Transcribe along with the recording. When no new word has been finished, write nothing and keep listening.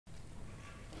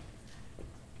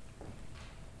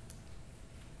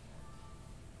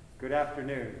Good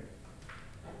afternoon.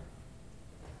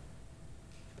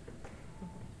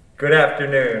 Good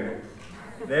afternoon.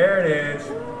 There it is.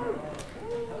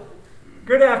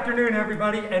 Good afternoon,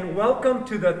 everybody, and welcome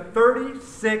to the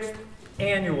 36th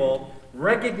annual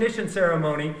recognition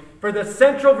ceremony for the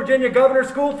Central Virginia Governor's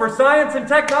School for Science and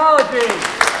Technology.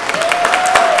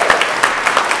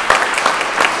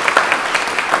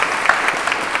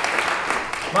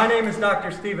 My name is Dr.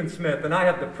 Stephen Smith, and I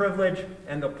have the privilege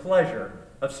and the pleasure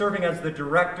of serving as the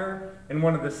director and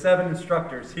one of the 7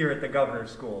 instructors here at the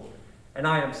Governor's School. And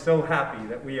I am so happy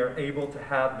that we are able to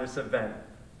have this event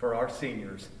for our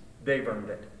seniors. They've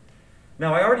earned it.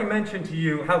 Now, I already mentioned to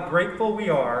you how grateful we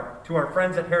are to our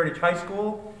friends at Heritage High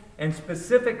School, and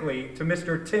specifically to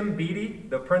Mr. Tim Beatty,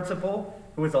 the principal,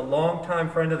 who is a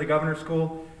longtime friend of the Governor's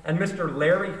School, and Mr.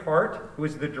 Larry Hart, who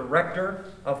is the director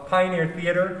of Pioneer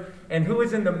Theater, and who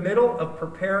is in the middle of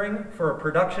preparing for a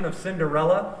production of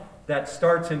Cinderella that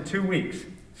starts in 2 weeks.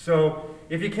 So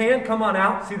if you can, come on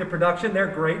out, see the production, they're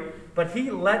great. But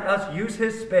he let us use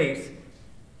his space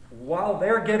while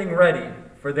they're getting ready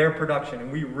for their production,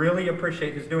 and we really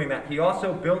appreciate his doing that. He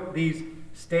also built these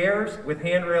stairs with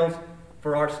handrails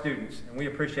for our students, and we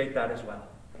appreciate that as well.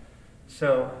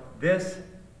 So this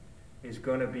is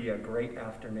going to be a great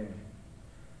afternoon.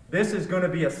 This is going to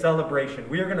be a celebration.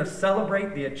 We are going to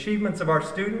celebrate the achievements of our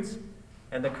students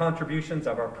and the contributions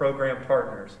of our program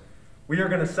partners. We are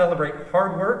going to celebrate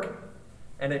hard work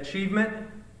and achievement,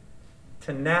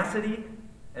 tenacity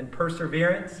and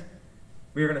perseverance.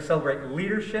 We are going to celebrate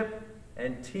leadership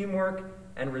and teamwork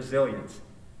and resilience.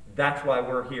 That's why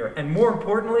we're here. And more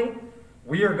importantly,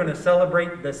 we are going to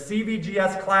celebrate the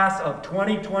CVGS Class of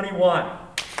 2021.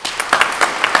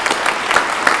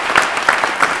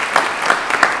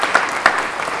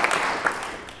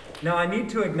 Now, I need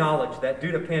to acknowledge that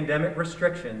due to pandemic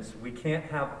restrictions, we can't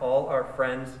have all our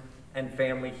friends and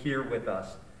family here with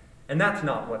us. And that's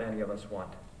not what any of us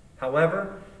want.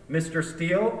 However, Mr.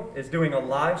 Steele is doing a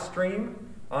live stream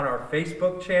on our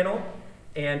Facebook channel,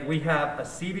 and we have a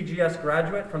CVGS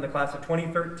graduate from the class of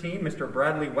 2013, Mr.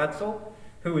 Bradley Wetzel,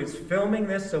 who is filming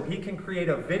this so he can create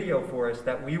a video for us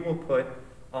that we will put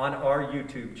on our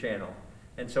YouTube channel.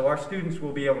 And so our students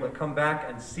will be able to come back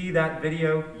and see that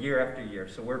video year after year.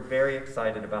 So we're very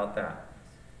excited about that.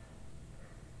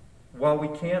 While we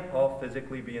can't all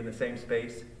physically be in the same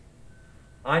space,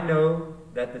 I know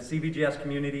that the CVGS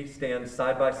community stands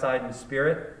side by side in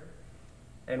spirit,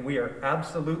 and we are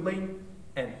absolutely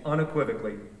and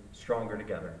unequivocally stronger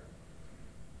together.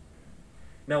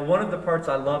 Now, one of the parts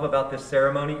I love about this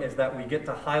ceremony is that we get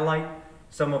to highlight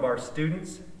some of our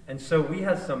students, and so we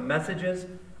have some messages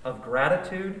of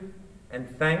gratitude and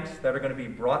thanks that are going to be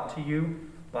brought to you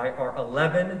by our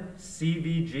 11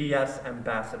 CVGS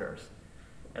ambassadors.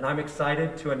 And I'm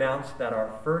excited to announce that our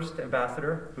first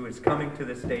ambassador, who is coming to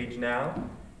the stage now,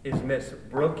 is Miss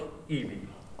Brooke Evie.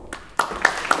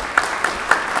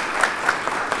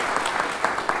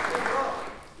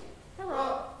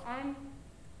 Hello, I'm...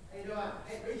 How you doing?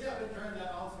 Hey, reach up and turn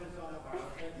that all switch on up.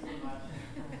 Thank you so much.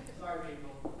 Sorry,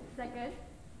 people. Is that good?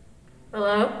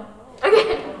 Hello?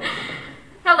 Okay.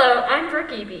 Hello, I'm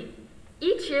Brooke Eby.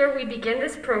 Each year we begin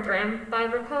this program by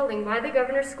recalling why the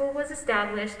Governor's School was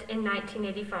established in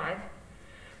 1985.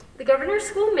 The Governor's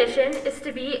School mission is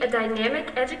to be a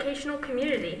dynamic educational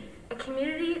community, a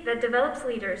community that develops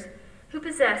leaders who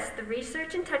possess the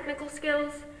research and technical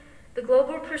skills, the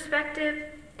global perspective,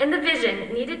 and the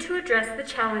vision needed to address the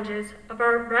challenges of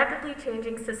our rapidly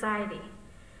changing society.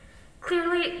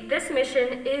 Clearly, this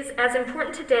mission is as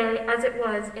important today as it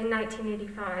was in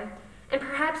 1985, and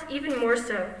perhaps even more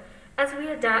so as we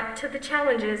adapt to the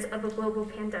challenges of a global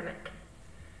pandemic.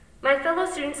 My fellow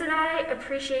students and I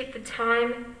appreciate the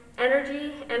time,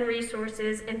 energy, and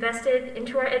resources invested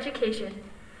into our education,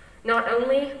 not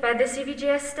only by the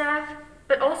CVGS staff,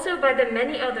 but also by the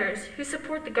many others who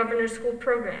support the Governor's School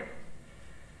program.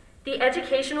 The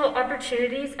educational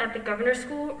opportunities at the Governor's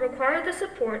School require the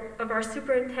support of our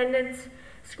superintendents,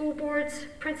 school boards,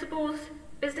 principals,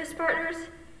 business partners,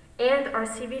 and our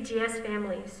CVGS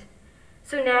families.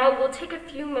 So now we'll take a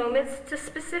few moments to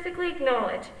specifically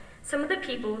acknowledge some of the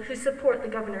people who support the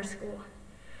Governor's School.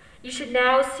 You should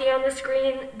now see on the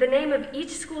screen the name of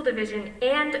each school division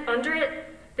and under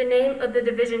it, the name of the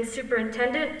division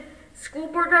superintendent, school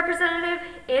board representative,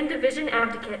 and division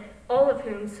advocate, all of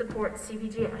whom support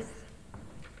CVGS.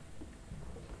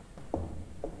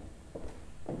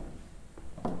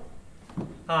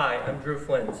 Hi, I'm Drew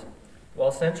Flint.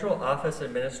 While central office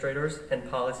administrators and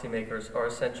policymakers are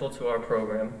essential to our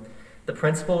program, the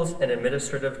principals and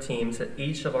administrative teams at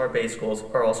each of our base schools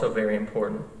are also very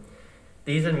important.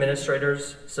 These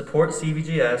administrators support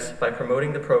CVGS by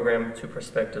promoting the program to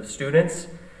prospective students,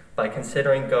 by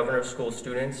considering Governor School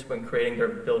students when creating their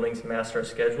building's master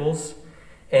schedules,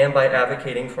 and by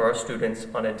advocating for our students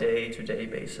on a day-to-day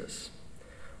basis.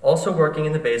 Also working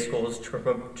in the Bay Schools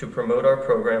to promote our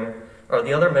program are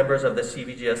the other members of the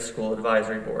CVGS School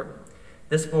Advisory Board.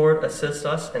 This board assists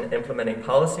us in implementing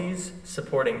policies,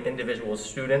 supporting individual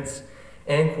students,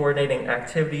 and coordinating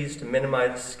activities to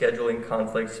minimize scheduling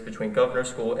conflicts between Governor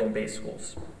School and Bay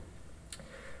Schools.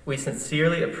 We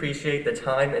sincerely appreciate the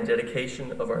time and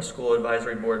dedication of our School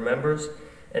Advisory Board members,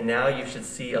 and now you should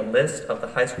see a list of the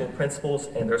high school principals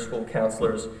and their school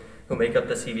counselors who make up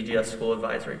the CVGS School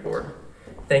Advisory Board.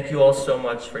 Thank you all so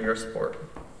much for your support.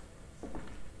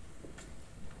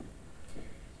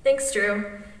 Thanks,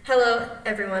 Drew. Hello,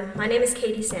 everyone. My name is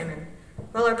Katie Salmon.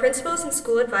 While our principals and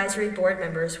school advisory board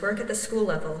members work at the school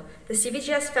level, the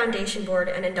CVGS Foundation Board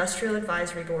and Industrial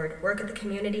Advisory Board work at the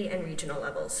community and regional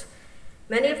levels.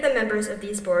 Many of the members of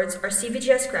these boards are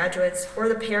CVGS graduates or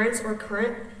the parents or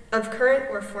current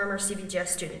or former CVGS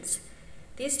students.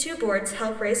 These two boards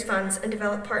help raise funds and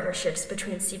develop partnerships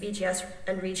between CVGS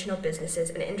and regional businesses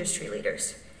and industry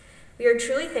leaders. We are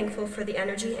truly thankful for the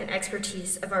energy and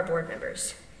expertise of our board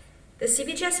members. The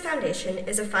CVGS Foundation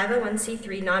is a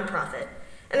 501c3 nonprofit,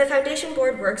 and the Foundation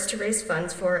Board works to raise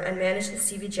funds for and manage the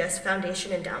CVGS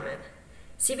Foundation Endowment.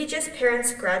 CVGS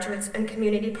parents, graduates, and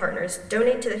community partners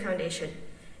donate to the foundation,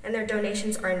 and their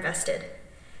donations are invested.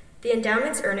 The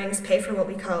endowment's earnings pay for what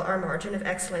we call our Margin of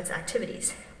Excellence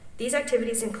activities. These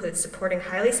activities include supporting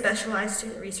highly specialized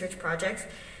student research projects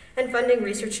and funding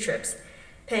research trips,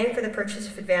 paying for the purchase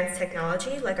of advanced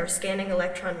technology like our scanning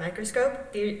electron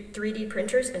microscope, 3D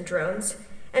printers, and drones,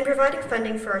 and providing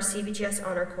funding for our CVGS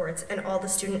honor cords and all the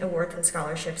student awards and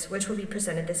scholarships, which will be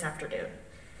presented this afternoon.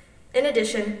 In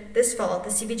addition, this fall, the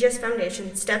CVGS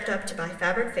Foundation stepped up to buy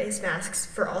fabric face masks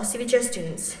for all CVGS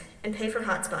students and pay for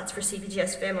hotspots for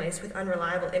CVGS families with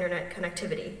unreliable internet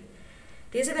connectivity.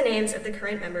 These are the names of the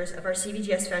current members of our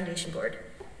CVGS Foundation Board.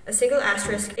 A single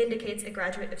asterisk indicates a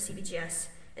graduate of CVGS,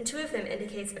 and two of them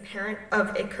indicates a parent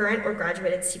of a current or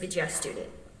graduated CVGS student.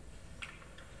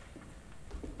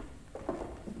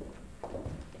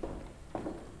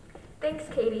 Thanks,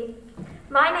 Katie.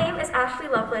 My name is Ashley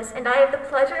Lovelace, and I have the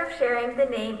pleasure of sharing the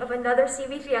name of another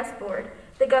CVGS board,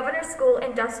 the Governor School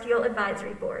Industrial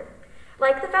Advisory Board.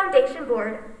 Like the Foundation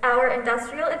Board, our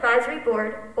Industrial Advisory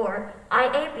Board, or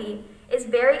IAB, is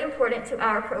very important to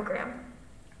our program.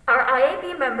 Our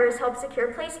IAB members help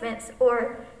secure placements,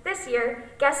 or this year,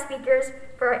 guest speakers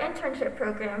for our internship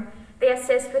program. They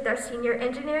assist with our senior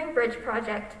engineering bridge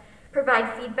project,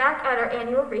 provide feedback at our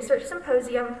annual research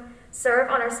symposium, serve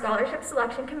on our scholarship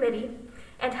selection committee,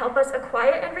 and help us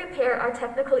acquire and repair our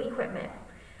technical equipment.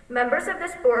 Members of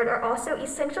this board are also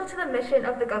essential to the mission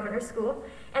of the Governor School,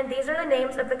 and these are the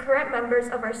names of the current members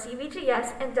of our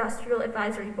CVGS Industrial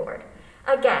Advisory Board.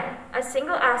 Again, a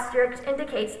single asterisk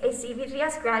indicates a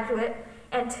CVGS graduate,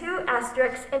 and two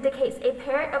asterisks indicates a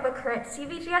parent of a current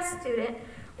CVGS student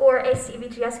or a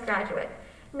CVGS graduate.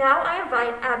 Now I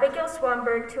invite Abigail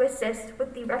Swanberg to assist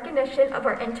with the recognition of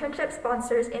our internship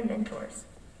sponsors and mentors.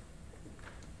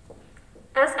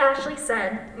 As Ashley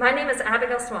said, my name is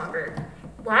Abigail Swanberg.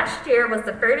 Last year was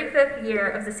the 35th year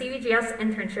of the CVGS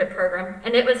internship program,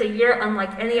 and it was a year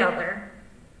unlike any other.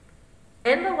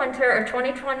 In the winter of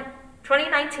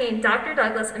 2019, Dr.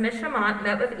 Douglas and Ms. Chamont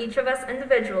met with each of us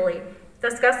individually,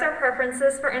 discussed our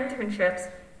preferences for internships,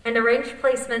 and arranged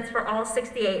placements for all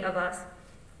 68 of us.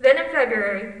 Then in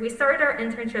February, we started our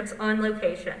internships on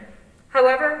location.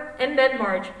 However, in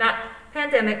mid-March, that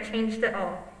pandemic changed it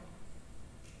all.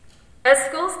 As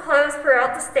schools closed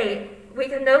throughout the state, we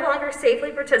could no longer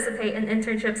safely participate in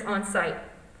internships on site.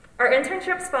 Our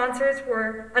internship sponsors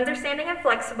were understanding and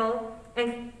flexible,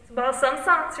 and while some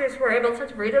sponsors were able to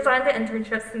redesign the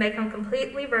internships to make them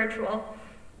completely virtual,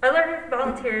 other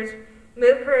volunteers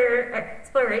moved career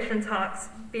exploration talks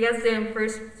via Zoom through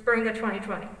spring of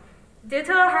 2020. Due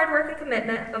to the hard work and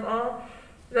commitment of all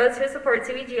those who support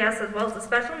CVGS, as well as the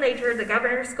special nature of the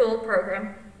Governor's School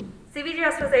program,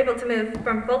 CVGS was able to move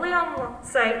from fully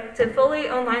on-site to fully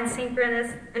online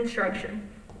synchronous instruction,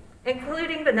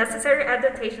 including the necessary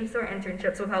adaptations to our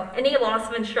internships without any loss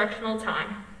of instructional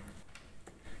time.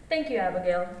 Thank you,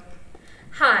 Abigail.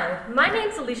 Hi, my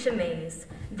name's Alicia Mays.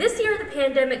 This year, the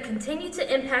pandemic continued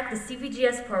to impact the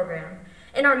CVGS program,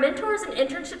 and our mentors and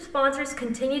internship sponsors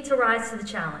continued to rise to the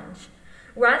challenge.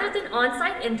 Rather than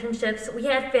on-site internships, we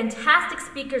had fantastic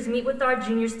speakers meet with our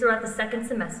juniors throughout the second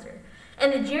semester,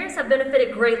 and the juniors have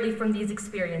benefited greatly from these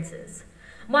experiences.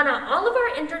 While not all of our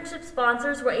internship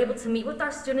sponsors were able to meet with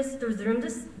our students through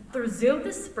Zoom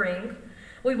this spring,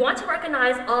 We want to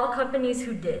recognize all companies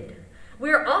who did. We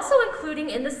are also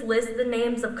including in this list the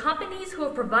names of companies who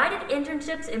have provided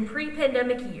internships in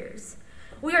pre-pandemic years.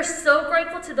 We are so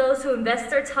grateful to those who invest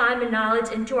their time and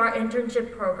knowledge into our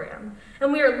internship program,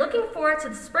 and we are looking forward to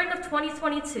the spring of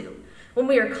 2022, when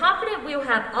we are confident we will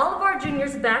have all of our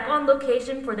juniors back on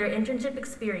location for their internship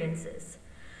experiences.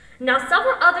 Now,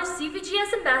 several other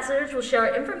CVGS ambassadors will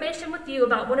share information with you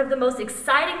about one of the most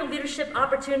exciting leadership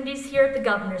opportunities here at the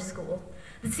Governor's School,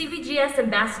 the CVGS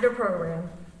Ambassador Program.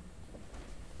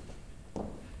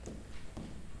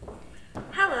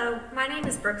 Hello, my name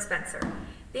is Brooke Spencer.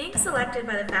 Being selected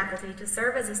by the faculty to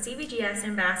serve as a CVGS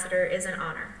ambassador is an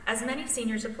honor, as many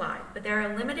seniors apply, but there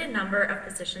are a limited number of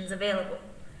positions available.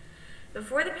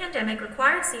 Before the pandemic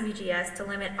required CVGS to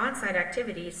limit on-site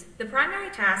activities, the primary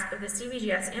task of the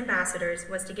CVGS ambassadors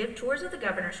was to give tours of the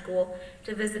Governor's School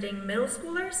to visiting middle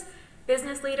schoolers,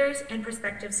 business leaders, and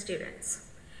prospective students.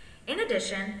 In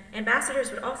addition,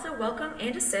 ambassadors would also welcome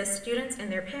and assist students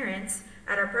and their parents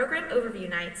at our program overview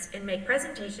nights and make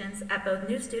presentations at both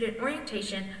new student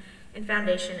orientation and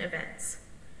foundation events.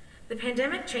 The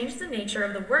pandemic changed the nature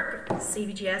of the work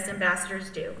CVGS ambassadors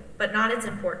do, but not its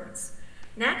importance.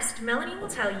 Next, Melanie will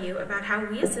tell you about how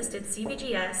we assisted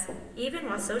CVGS even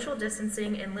while social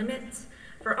distancing and limits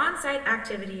for on-site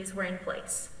activities were in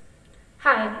place.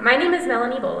 Hi, my name is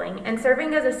Melanie Bowling, and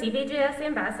serving as a CVGS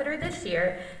ambassador this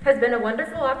year has been a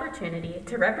wonderful opportunity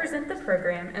to represent the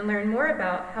program and learn more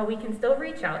about how we can still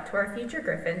reach out to our future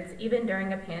Griffins even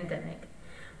during a pandemic.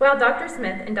 While Dr.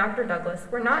 Smith and Dr. Douglas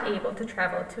were not able to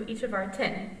travel to each of our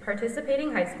 10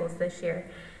 participating high schools this year,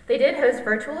 they did host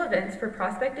virtual events for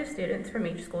prospective students from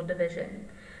each school division.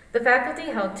 The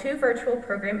faculty held 2 virtual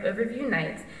program overview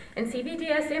nights, and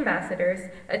CVGS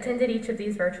ambassadors attended each of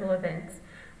these virtual events.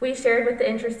 We shared with the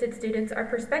interested students our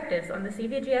perspectives on the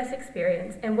CVGS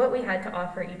experience and what we had to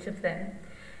offer each of them.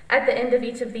 At the end of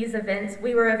each of these events,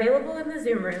 we were available in the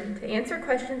Zoom room to answer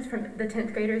questions from the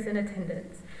 10th graders in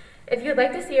attendance. If you'd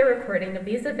like to see a recording of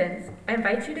these events, I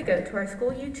invite you to go to our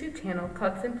school YouTube channel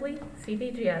called simply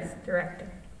CVGS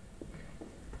Director.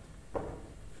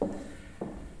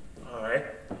 Alright,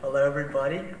 hello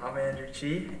everybody, I'm Andrew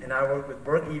Chi, and I work with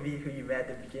Brooke Evie, who you met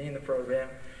at the beginning of the program,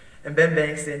 and Ben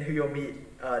Bankston, who you'll meet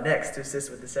next to assist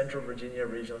with the Central Virginia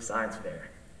Regional Science Fair.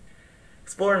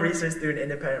 Exploring research through an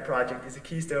independent project is a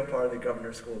keystone part of the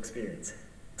Governor's School experience.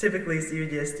 Typically,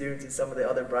 CVGS students and some of the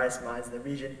other brightest minds in the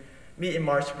region meet in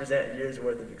March to present a year's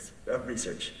worth of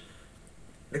research.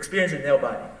 The experience is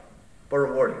nail-biting, but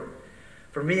rewarding.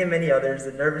 For me and many others,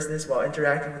 the nervousness while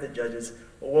interacting with the judges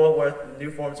were well worth the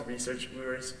new forms of research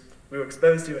we were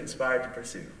exposed to and inspired to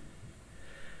pursue.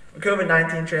 When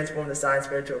COVID-19 transformed the science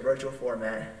fair to a virtual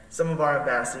format, some of our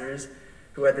ambassadors,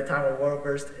 who at the time were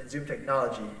well-versed in Zoom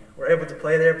technology, were able to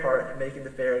play their part in making the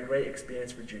fair a great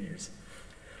experience for juniors.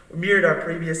 We mirrored our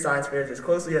previous science fairs as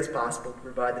closely as possible to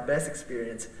provide the best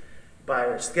experience by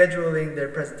scheduling their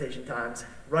presentation times,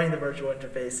 running the virtual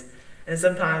interface, and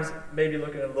sometimes maybe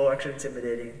looking a little extra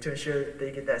intimidating to ensure that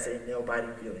they get that same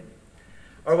nail-biting feeling.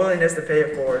 Our willingness to pay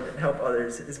it forward and help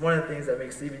others is one of the things that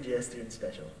makes CVGS students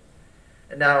special.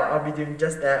 And now I'll be doing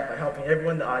just that by helping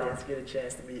everyone in the audience get a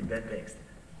chance to meet Ben Bankston.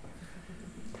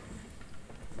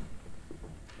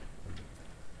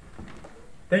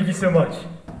 Thank you so much.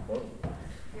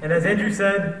 And as Andrew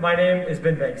said, my name is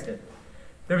Ben Bankston.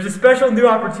 There was a special new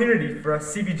opportunity for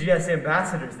us CVGS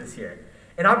ambassadors this year,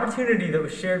 an opportunity that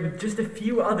was shared with just a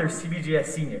few other CVGS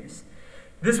seniors.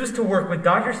 This was to work with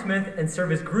Dr. Smith and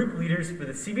serve as group leaders for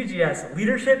the CVGS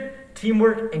Leadership,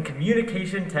 Teamwork, and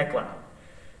Communication Tech Lab.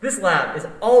 This lab is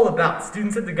all about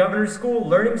students at the Governor's School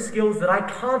learning skills that I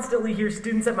constantly hear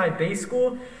students at my base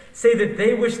school say that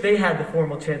they wish they had the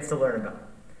formal chance to learn about.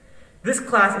 This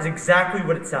class is exactly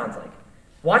what it sounds like.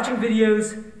 Watching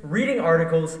videos, reading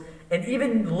articles, and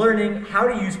even learning how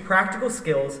to use practical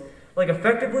skills like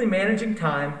effectively managing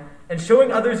time and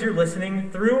showing others you're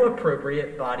listening through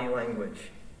appropriate body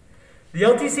language. The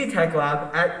LTC Tech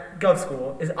Lab at Gov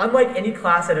School is unlike any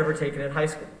class I'd ever taken in high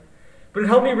school, but it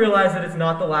helped me realize that it's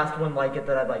not the last one like it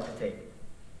that I'd like to take.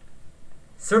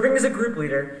 Serving as a group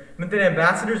leader meant that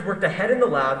ambassadors worked ahead in the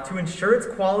lab to ensure its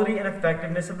quality and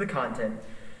effectiveness of the content,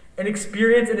 an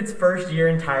experience in its first year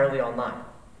entirely online.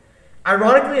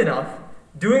 Ironically enough,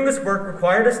 doing this work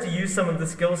required us to use some of the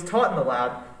skills taught in the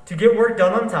lab to get work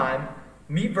done on time,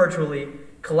 meet virtually,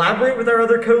 collaborate with our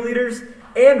other co-leaders,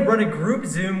 and run a group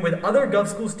Zoom with other Gov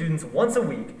School students once a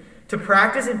week to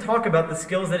practice and talk about the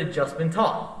skills that had just been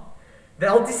taught. The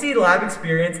LTC lab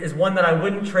experience is one that I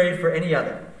wouldn't trade for any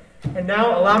other. And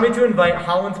now allow me to invite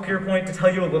Hollins Pierpoint to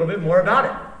tell you a little bit more about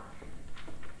it.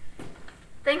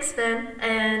 Thanks, Ben,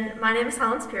 and my name is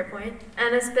Holland Pierpoint,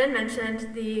 and as Ben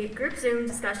mentioned, the group Zoom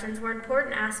discussions were an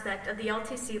important aspect of the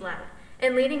LTC lab,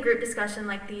 and leading group discussion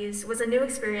like these was a new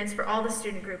experience for all the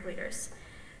student group leaders.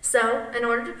 So, in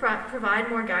order to provide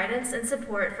more guidance and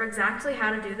support for exactly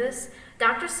how to do this,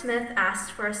 Dr. Smith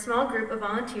asked for a small group of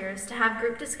volunteers to have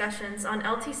group discussions on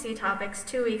LTC topics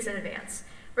 2 weeks in advance,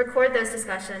 record those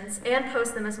discussions, and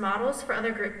post them as models for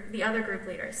the other group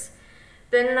leaders.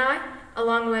 Ben and I,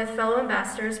 along with fellow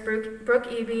ambassadors Brooke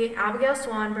Eby, Abigail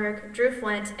Swanberg, Drew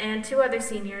Flint, and 2 other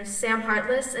seniors, Sam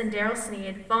Hartless and Daryl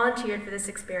Sneed, volunteered for this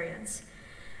experience.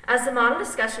 As the model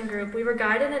discussion group, we were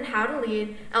guided in how to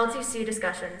lead LTC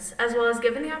discussions, as well as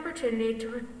given the opportunity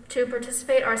to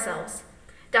participate ourselves.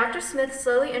 Dr. Smith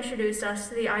slowly introduced us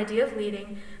to the idea of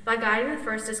leading by guiding the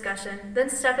first discussion, then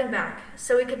stepping back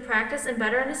so we could practice and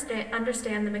better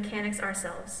understand the mechanics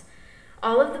ourselves.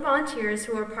 All of the volunteers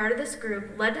who were part of this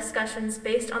group led discussions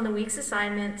based on the week's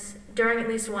assignments during at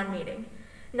least one meeting.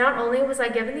 Not only was I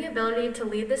given the ability to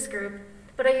lead this group,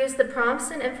 but I used the prompts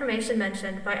and information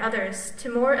mentioned by others to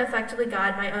more effectively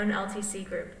guide my own LTC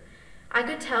group. I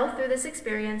could tell through this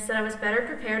experience that I was better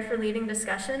prepared for leading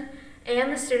discussion,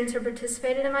 and the students who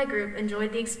participated in my group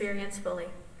enjoyed the experience fully.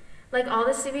 Like all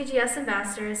the CVGS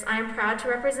ambassadors, I am proud to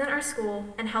represent our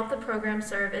school and help the program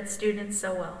serve its students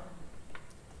so well.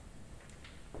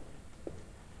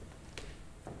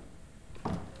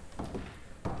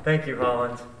 Thank you,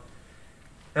 Holland.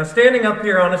 Now, standing up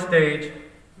here on a stage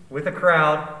with a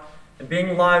crowd and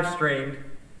being live streamed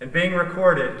and being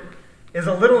recorded is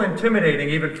a little intimidating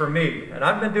even for me, and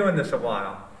I've been doing this a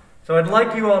while. So I'd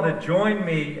like you all to join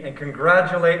me and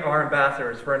congratulate our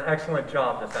ambassadors for an excellent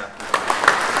job this afternoon.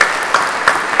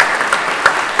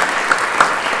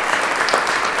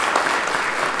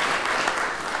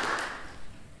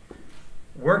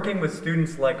 Working with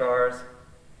students like ours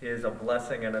is a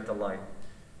blessing and a delight.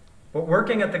 But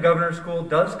working at the Governor's School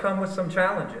does come with some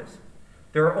challenges.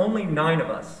 There are only 9 of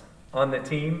us on the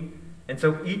team, and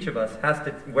so each of us has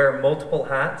to wear multiple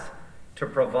hats to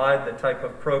provide the type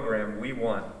of program we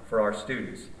want for our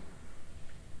students.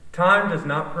 Time does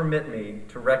not permit me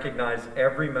to recognize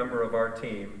every member of our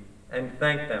team and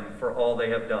thank them for all they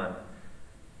have done.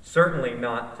 Certainly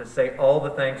not to say all the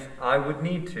thanks I would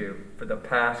need to for the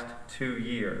past 2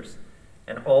 years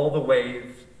and all the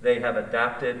ways they have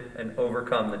adapted and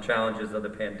overcome the challenges of the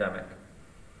pandemic.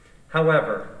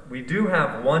 However, we do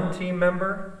have one team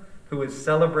member who is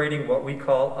celebrating what we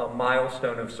call a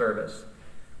milestone of service.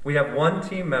 We have one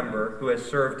team member who has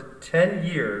served 10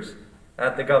 years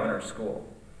at the Governor's School.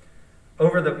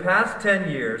 Over the past 10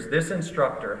 years, this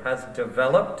instructor has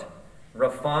developed,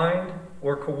 refined,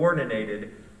 or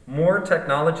coordinated more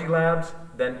technology labs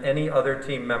than any other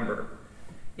team member.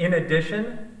 In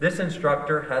addition, this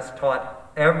instructor has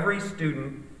taught every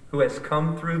student who has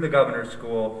come through the Governor's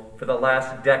School for the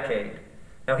last decade.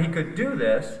 Now, he could do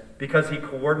this because he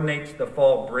coordinates the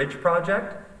Fall Bridge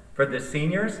Project for the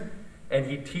seniors, and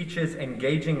he teaches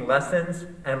engaging lessons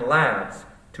and labs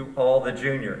to all the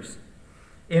juniors.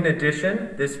 In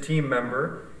addition, this team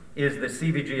member is the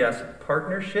CVGS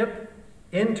Partnership,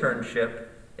 Internship,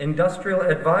 Industrial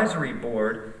Advisory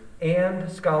Board, and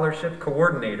Scholarship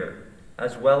Coordinator,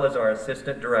 as well as our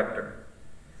Assistant Director.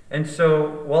 And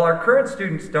so, while our current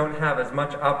students don't have as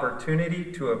much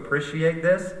opportunity to appreciate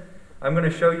this, I'm going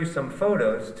to show you some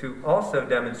photos to also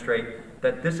demonstrate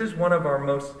that this is one of our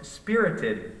most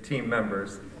spirited team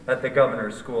members at the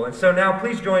Governor's School. And so now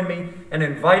please join me in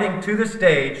inviting to the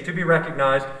stage to be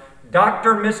recognized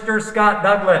Dr. Mr. Scott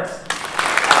Douglas.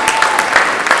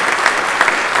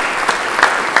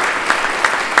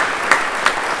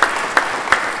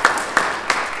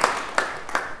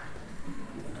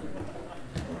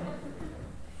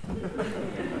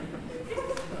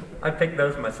 I picked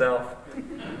those myself.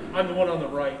 I'm the one on the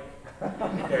right.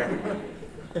 There.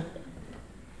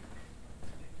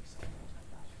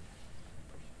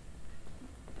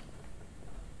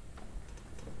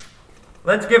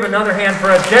 Let's give another hand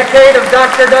for a decade of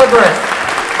Dr. Douglas.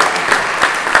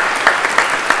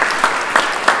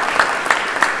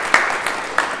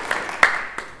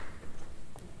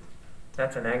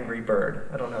 That's an angry bird.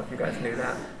 I don't know if you guys knew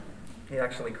that. He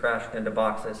actually crashed into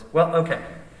boxes. Well, okay.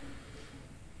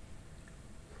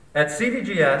 At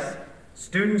CVGS,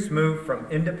 students move from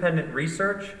independent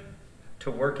research to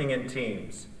working in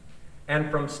teams, and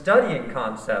from studying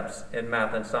concepts in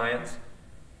math and science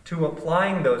to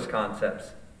applying those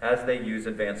concepts as they use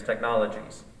advanced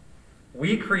technologies.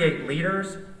 We create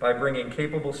leaders by bringing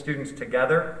capable students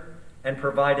together and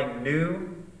providing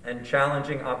new and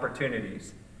challenging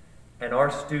opportunities, and our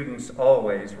students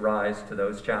always rise to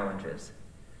those challenges.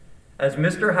 As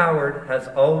Mr. Howard has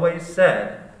always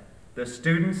said, The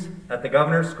students at the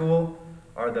Governor's School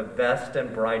are the best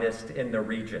and brightest in the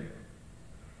region.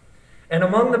 And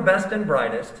among the best and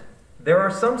brightest, there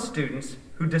are some students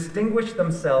who distinguish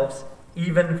themselves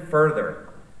even further.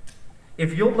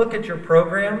 If you'll look at your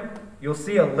program, you'll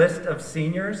see a list of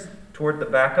seniors toward the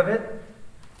back of it,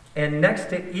 and next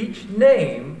to each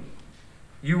name,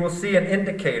 you will see an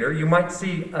indicator. You might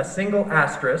see a single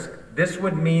asterisk. This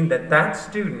would mean that that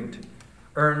student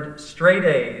earned straight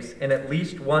A's in at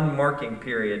least one marking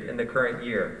period in the current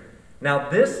year. Now,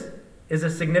 this is a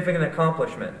significant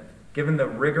accomplishment given the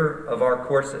rigor of our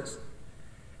courses.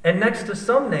 And next to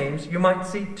some names, you might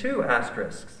see two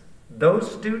asterisks.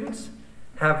 Those students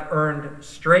have earned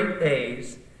straight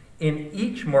A's in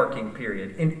each marking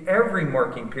period, in every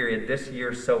marking period this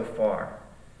year so far.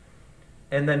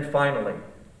 And then finally,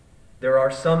 there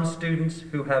are some students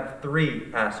who have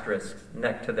three asterisks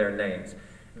next to their names.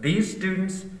 These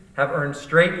students have earned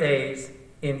straight A's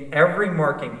in every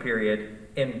marking period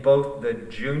in both the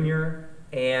junior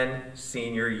and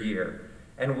senior year.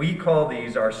 And we call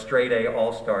these our straight A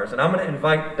All-Stars. And I'm going to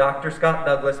invite Dr. Scott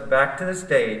Douglas back to the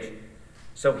stage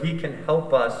so he can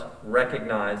help us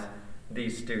recognize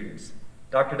these students.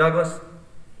 Dr. Douglas?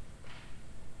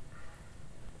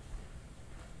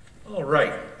 All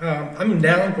right, I'm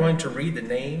now going to read the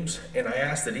names, and I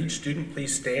ask that each student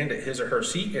please stand at his or her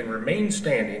seat and remain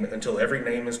standing until every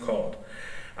name is called.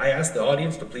 I ask the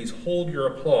audience to please hold your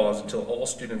applause until all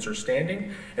students are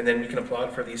standing, and then we can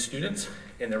applaud for these students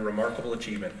and their remarkable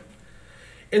achievement.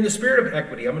 In the spirit of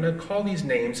equity, I'm going to call these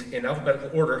names in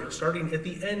alphabetical order, starting at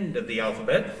the end of the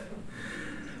alphabet.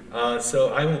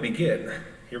 So I will begin.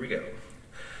 Here we go.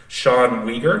 Sean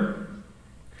Weger,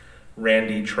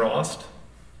 Randy Trost,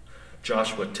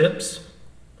 Joshua Tips,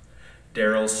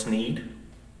 Daryl Sneed,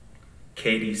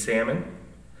 Katie Salmon,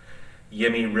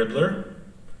 Yemi Ribbler,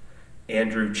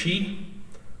 Andrew Chi,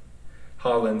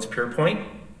 Hollins Pierpoint,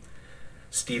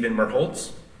 Stephen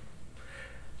Merholtz,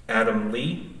 Adam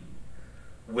Lee,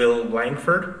 Will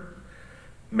Langford,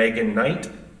 Megan Knight,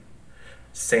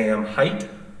 Sam Height,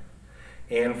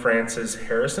 Ann Frances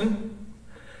Harrison,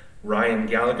 Ryan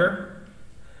Gallagher,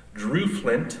 Drew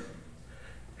Flint,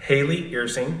 Haley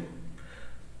Earsing,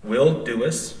 Will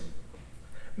Dewis,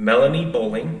 Melanie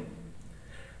Bowling,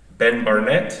 Ben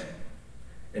Barnett,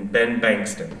 and Ben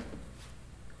Bankston.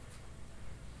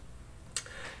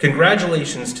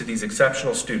 Congratulations to these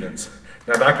exceptional students.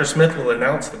 Now Dr. Smith will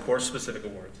announce the course-specific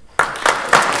awards.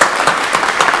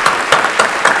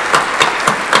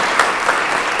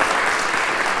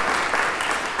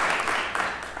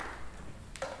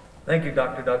 Thank you,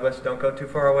 Dr. Douglas. Don't go too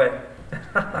far away.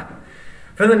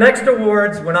 For the next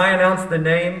awards, when I announce the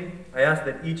name, I ask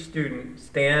that each student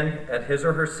stand at his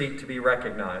or her seat to be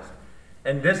recognized.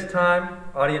 And this time,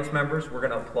 audience members, we're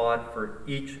going to applaud for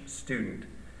each student.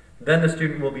 Then the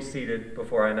student will be seated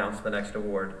before I announce the next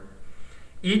award.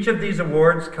 Each of these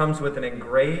awards comes with an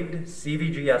engraved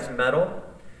CVGS medal,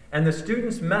 and the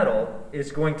student's medal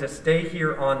is going to stay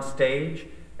here on stage,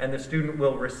 and the student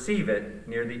will receive it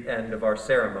near the end of our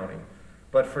ceremony.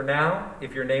 But for now,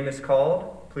 if your name is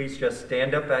called, please just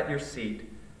stand up at your seat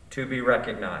to be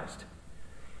recognized.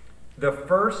 The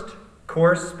first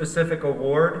course-specific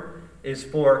award is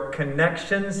for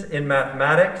Connections in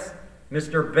Mathematics,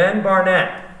 Mr. Ben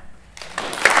Barnett.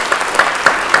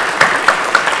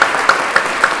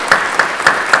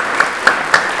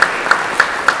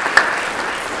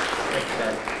 Thanks,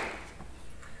 Ben.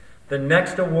 The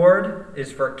next award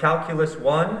is for Calculus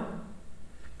 1,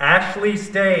 Ashley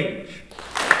Stage.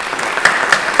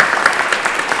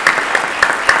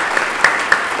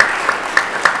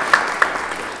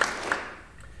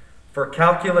 For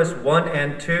Calculus 1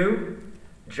 and 2,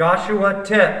 Joshua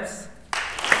Tips.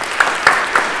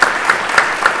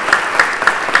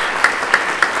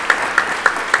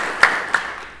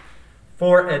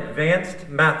 For Advanced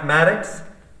Mathematics,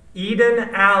 Eden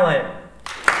Allen.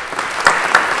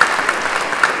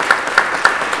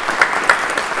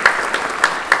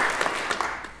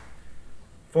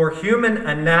 For Human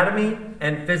Anatomy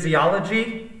and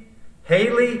Physiology,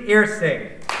 Haley Earsing.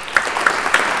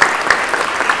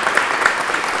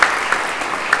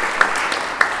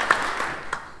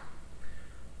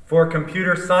 For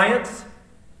Computer Science,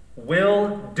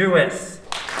 Will Dewis.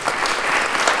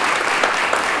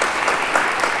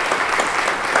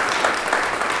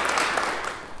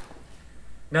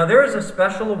 Now there is a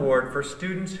special award for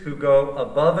students who go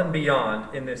above and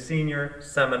beyond in the Senior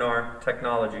Seminar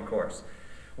Technology course.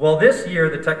 While this year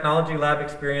the Technology Lab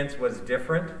experience was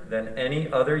different than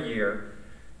any other year,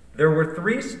 there were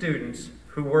 3 students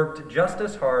who worked just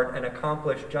as hard and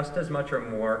accomplished just as much or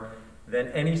more than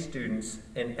any students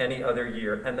in any other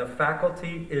year, and the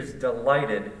faculty is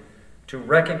delighted to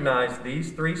recognize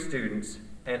these 3 students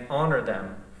and honor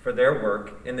them for their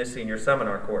work in the senior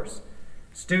seminar course.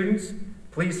 Students,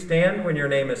 please stand when your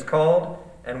name is called,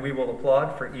 and we will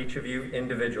applaud for each of you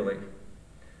individually.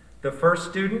 The first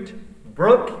student,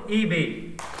 Brooke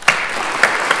Eby.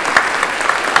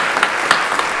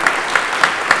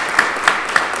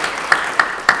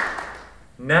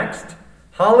 Next,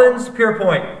 Hollins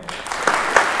Pierpoint.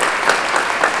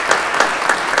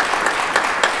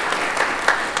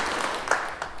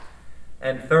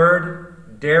 And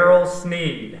third, Daryl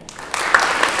Sneed.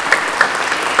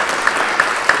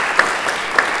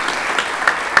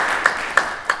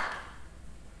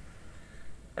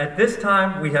 At this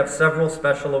time, we have several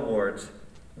special awards.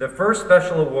 The first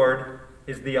special award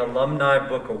is the Alumni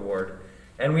Book Award,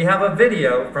 and we have a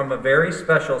video from a very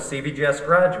special CVGS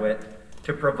graduate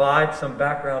to provide some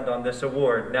background on this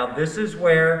award. Now, this is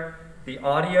where the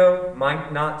audio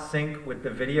might not sync with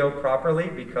the video properly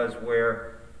because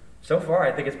so far,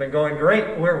 I think it's been going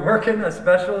great. We're working a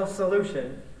special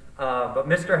solution. But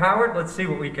Mr. Howard, let's see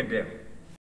what we can do.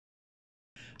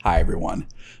 Hi, everyone.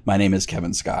 My name is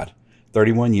Kevin Scott.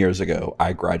 31 years ago,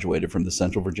 I graduated from the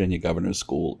Central Virginia Governor's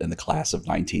School in the class of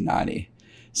 1990.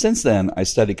 Since then, I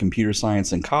studied computer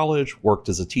science in college, worked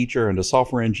as a teacher and a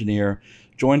software engineer,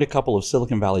 joined a couple of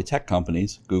Silicon Valley tech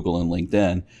companies, Google and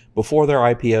LinkedIn, before their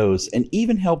IPOs, and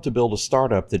even helped to build a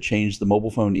startup that changed the mobile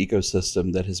phone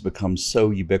ecosystem that has become so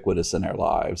ubiquitous in our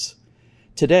lives.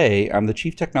 Today, I'm the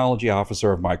Chief Technology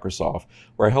Officer of Microsoft,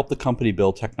 where I help the company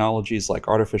build technologies like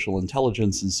artificial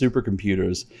intelligence and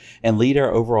supercomputers, and lead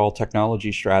our overall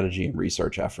technology strategy and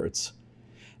research efforts.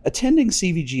 Attending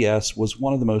CVGS was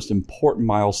one of the most important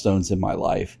milestones in my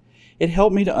life. It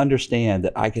helped me to understand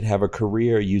that I could have a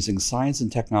career using science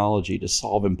and technology to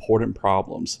solve important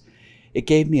problems. It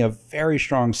gave me a very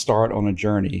strong start on a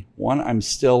journey, one I'm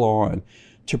still on,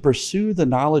 to pursue the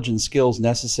knowledge and skills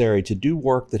necessary to do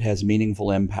work that has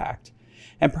meaningful impact.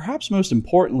 And perhaps most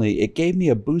importantly, it gave me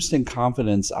a boost in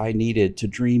confidence I needed to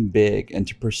dream big and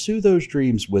to pursue those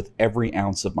dreams with every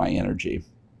ounce of my energy.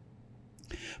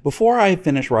 Before I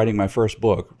finished writing my first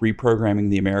book,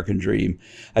 Reprogramming the American Dream,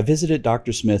 I visited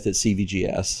Dr. Smith at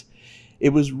CVGS. It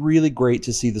was really great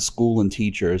to see the school and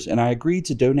teachers, and I agreed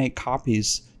to donate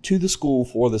copies to the school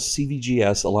for the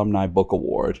CVGS Alumni Book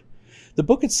Award. The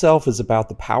book itself is about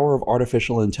the power of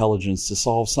artificial intelligence to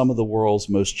solve some of the world's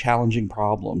most challenging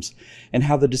problems, and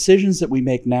how the decisions that we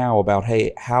make now about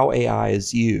how AI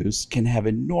is used can have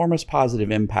enormous positive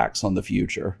impacts on the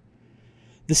future.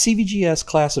 The CVGS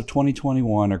Class of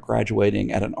 2021 are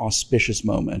graduating at an auspicious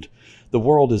moment. The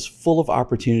world is full of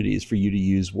opportunities for you to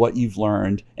use what you've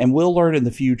learned and will learn in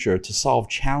the future to solve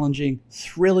challenging,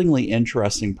 thrillingly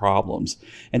interesting problems,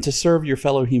 and to serve your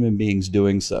fellow human beings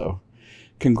doing so.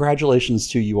 Congratulations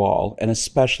to you all, and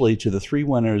especially to the 3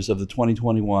 winners of the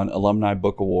 2021 Alumni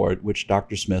Book Award, which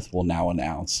Dr. Smith will now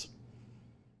announce.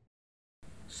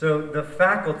 So the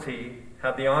faculty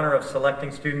have the honor of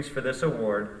selecting students for this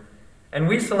award, and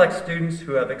we select students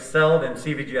who have excelled in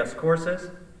CVGS courses,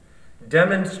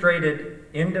 demonstrated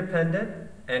independent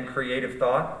and creative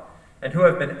thought, and who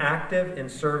have been active in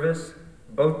service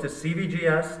both to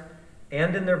CVGS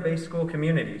and in their base school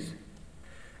communities.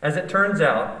 As it turns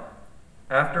out,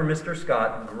 after Mr.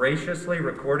 Scott graciously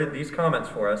recorded these comments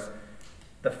for us,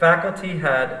 the faculty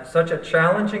had such a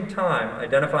challenging time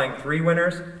identifying 3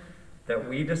 winners that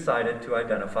we decided to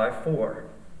identify 4.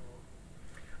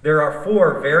 There are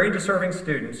 4 very deserving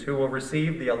students who will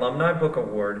receive the Alumni Book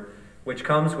Award, which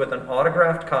comes with an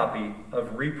autographed copy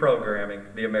of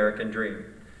Reprogramming the American Dream.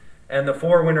 And the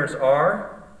 4 winners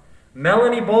are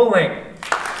Melanie Bowling,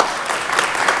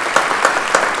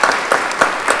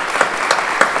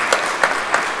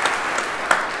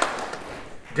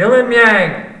 Dylan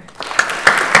Yang,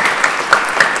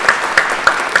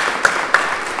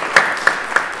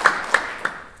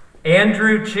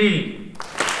 Andrew Chi,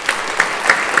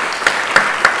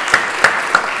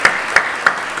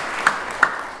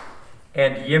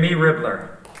 and Yimmy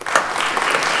Ribbler.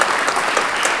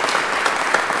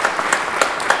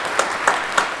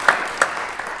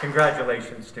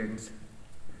 Congratulations, students.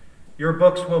 Your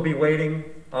books will be waiting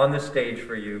on the stage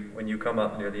for you when you come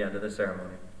up near the end of the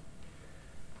ceremony.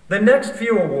 The next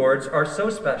few awards are so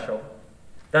special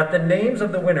that the names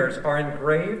of the winners are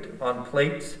engraved on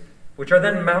plates, which are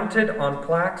then mounted on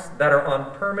plaques that are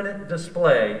on permanent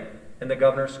display in the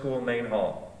Governor's School Main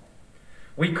Hall.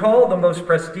 We call the most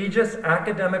prestigious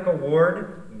academic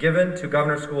award given to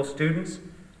Governor's School students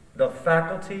the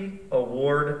Faculty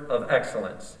Award of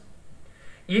Excellence.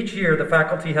 Each year, the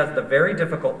faculty has the very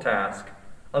difficult task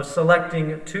of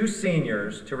selecting 2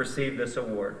 seniors to receive this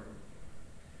award.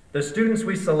 The students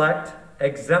we select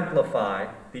exemplify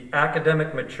the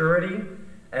academic maturity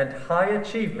and high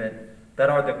achievement that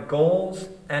are the goals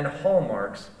and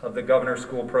hallmarks of the Governor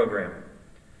School program.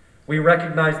 We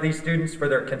recognize these students for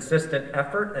their consistent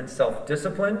effort and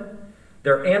self-discipline,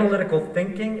 their analytical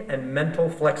thinking and mental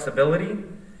flexibility,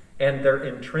 and their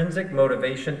intrinsic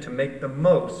motivation to make the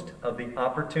most of the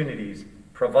opportunities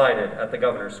provided at the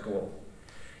Governor School.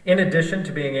 In addition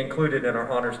to being included in our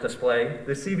honors display,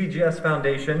 the CVGS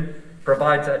Foundation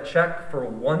provides a check for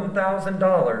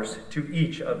 $1,000 to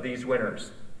each of these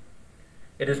winners.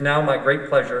 It is now my great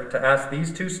pleasure to ask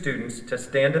these 2 students to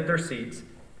stand at their seats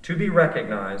to be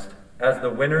recognized as the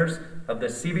winners of the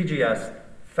CVGS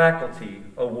Faculty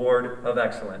Award of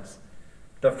Excellence.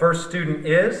 The first student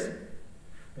is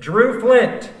Drew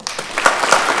Flint.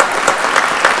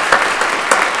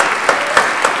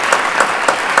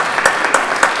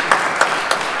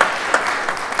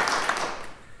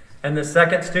 And the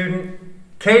second student,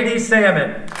 Katie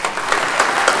Salmon.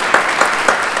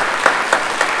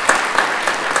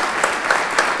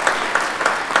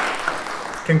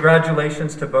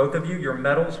 Congratulations to both of you. Your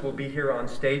medals will be here on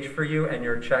stage for you, and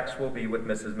your checks will be with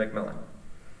Mrs. McMillan.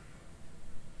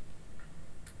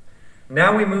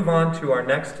 Now we move on to our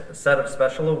next set of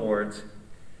special awards,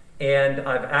 and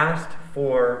I've asked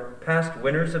for past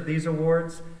winners of these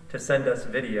awards to send us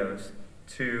videos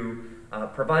to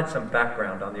provide some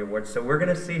background on the awards. So we're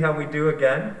going to see how we do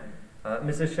again.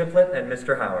 Mrs. Shiflett and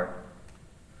Mr. Howard.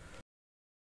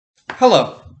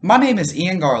 Hello, my name is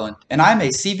Ian Garland, and I'm a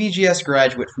CVGS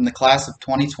graduate from the class of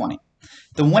 2020.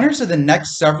 The winners of the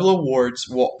next several awards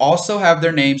will also have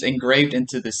their names engraved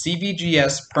into the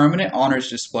CVGS Permanent Honors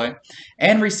Display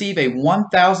and receive a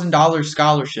 $1,000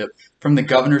 scholarship from the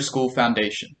Governor School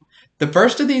Foundation. The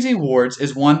first of these awards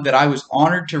is one that I was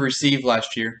honored to receive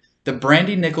last year, the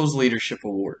Brandy Nichols Leadership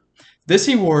Award. This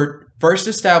award, first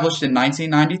established in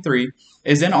 1993,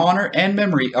 is in honor and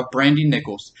memory of Brandy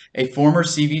Nichols, a former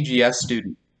CVGS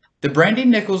student. The Brandy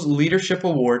Nichols Leadership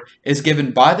Award is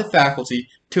given by the faculty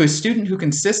to a student who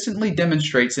consistently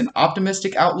demonstrates an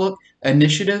optimistic outlook,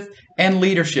 initiative, and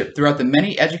leadership throughout the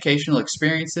many educational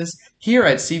experiences here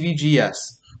at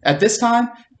CVGS. At this time,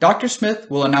 Dr. Smith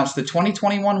will announce the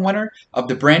 2021 winner of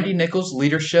the Brandy Nichols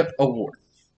Leadership Award.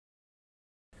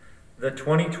 The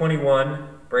 2021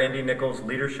 Brandy Nichols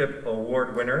Leadership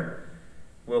Award winner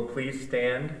will please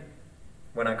stand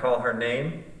when I call her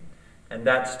name, and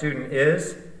that student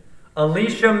is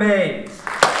Alicia Mays.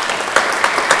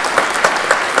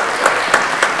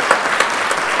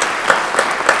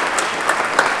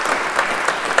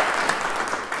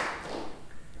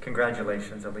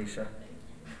 Congratulations, Alicia.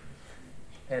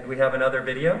 And we have another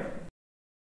video.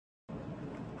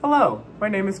 Hello, my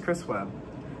name is Chris Webb.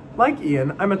 Like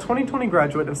Ian, I'm a 2020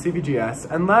 graduate of CVGS,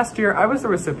 and last year I was the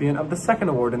recipient of the second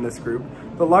award in this group,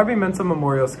 the Larby Mensa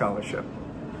Memorial Scholarship.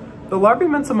 The Larby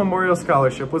Mensa Memorial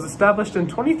Scholarship was established in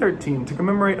 2013 to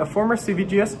commemorate a former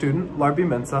CVGS student, Larby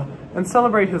Mensa, and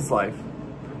celebrate his life.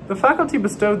 The faculty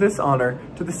bestowed this honor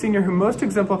to the senior who most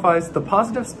exemplifies the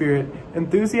positive spirit,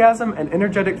 enthusiasm, and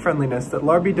energetic friendliness that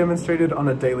Larby demonstrated on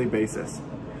a daily basis.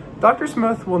 Dr.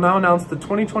 Smith will now announce the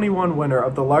 2021 winner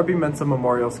of the Larby Mensa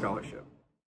Memorial Scholarship.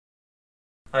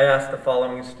 I ask the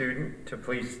following student to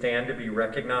please stand to be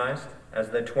recognized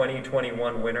as the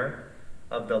 2021 winner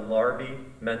of the Larby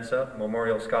Mensa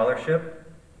Memorial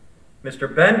Scholarship,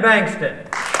 Mr. Ben Bankston.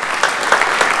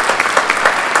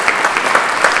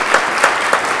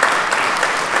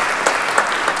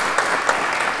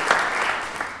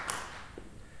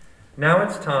 Now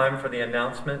it's time for the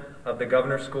announcement of the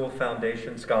Governor School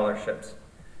Foundation scholarships,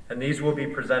 and these will be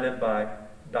presented by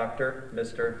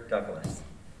Mr. Douglas.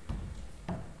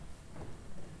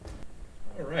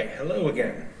 All right, hello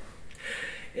again.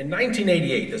 In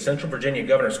 1988, the Central Virginia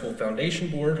Governor School Foundation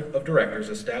Board of Directors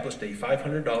established a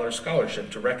 $500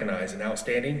 scholarship to recognize an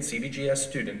outstanding CVGS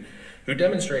student who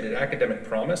demonstrated academic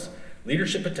promise,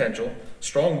 leadership potential,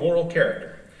 strong moral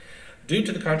character. Due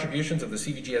to the contributions of the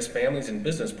CVGS families and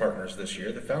business partners this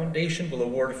year, the foundation will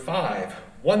award 5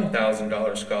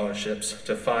 $1,000 scholarships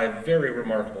to 5 very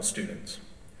remarkable students.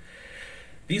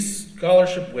 These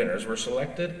scholarship winners were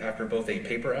selected after both a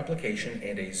paper application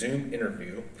and a Zoom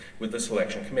interview with the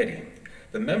selection committee.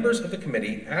 The members of the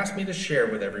committee asked me to share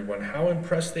with everyone how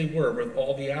impressed they were with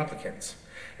all the applicants,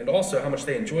 and also how much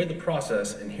they enjoyed the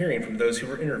process and hearing from those who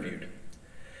were interviewed.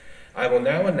 I will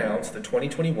now announce the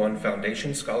 2021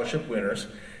 Foundation Scholarship winners,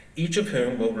 each of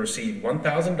whom will receive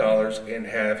 $1,000 and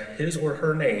have his or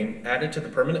her name added to the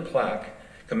permanent plaque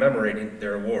commemorating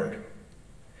their award.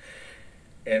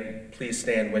 And please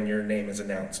stand when your name is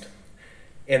announced.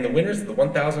 And the winners of the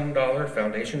 $1,000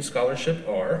 Foundation Scholarship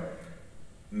are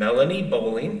Melanie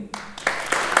Bowling,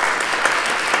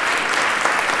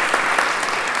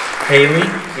 Haley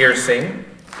Earsing,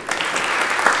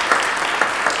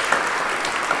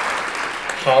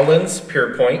 Hollins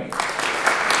Pierpoint,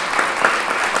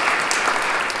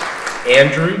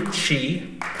 Andrew Chi,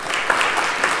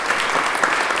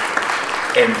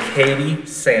 and Katie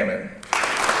Salmon.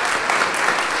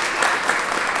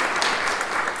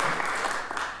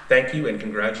 Thank you and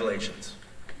congratulations.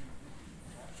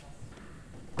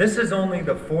 This is only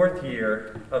the 4th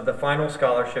year of the final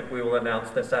scholarship we will announce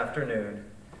this afternoon,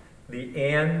 the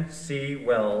Ann C.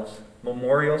 Wells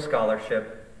Memorial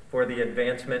Scholarship for the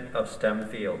Advancement of STEM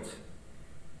Fields.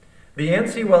 The Ann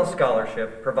C. Wells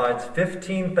Scholarship provides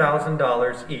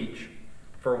 $15,000 each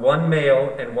for one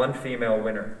male and one female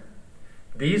winner.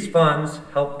 These funds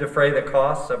help defray the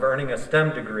costs of earning a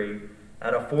STEM degree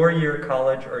at a 4-year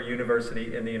college or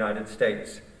university in the United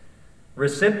States.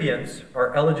 Recipients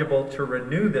are eligible to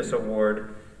renew this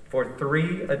award for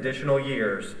 3 additional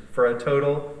years for a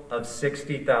total of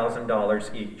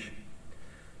 $60,000 each.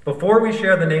 Before we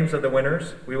share the names of the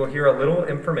winners, we will hear a little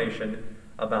information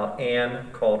about Ann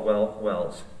Caldwell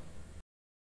Wells.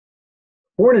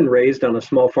 Born and raised on a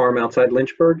small farm outside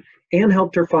Lynchburg, Ann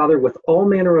helped her father with all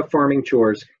manner of farming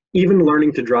chores, even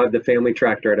learning to drive the family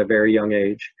tractor at a very young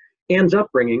age. Ann's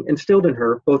upbringing instilled in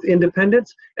her both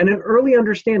independence and an early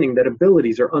understanding that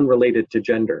abilities are unrelated to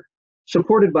gender.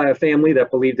 Supported by a family that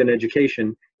believed in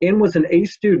education, Ann was an A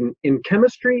student in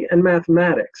chemistry and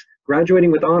mathematics,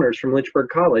 graduating with honors from Lynchburg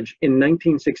College in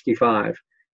 1965.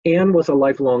 Ann was a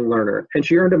lifelong learner, and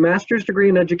she earned a master's degree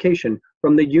in education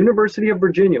from the University of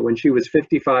Virginia when she was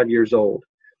 55 years old.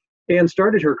 Ann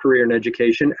started her career in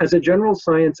education as a general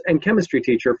science and chemistry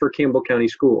teacher for Campbell County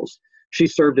Schools. She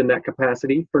served in that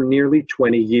capacity for nearly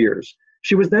 20 years.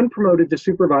 She was then promoted to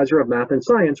supervisor of math and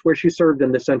science, where she served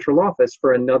in the central office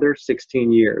for another 16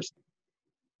 years.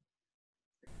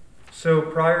 So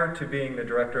prior to being the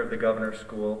director of the governor's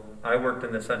school, I worked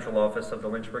in the central office of the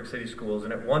Lynchburg City Schools,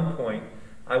 and at one point,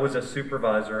 I was a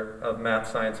supervisor of math,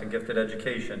 science, and gifted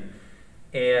education,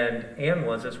 and Ann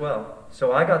was as well.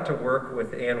 So I got to work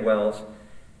with Ann Wells,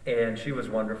 and she was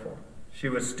wonderful. She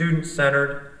was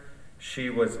student-centered,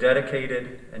 she was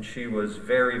dedicated, and she was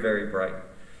very, very bright.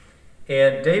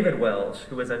 And David Wells,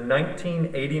 who was a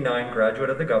 1989 graduate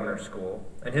of the governor's school,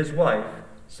 and his wife,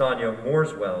 Sonia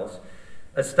Moores Wells,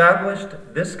 established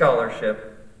this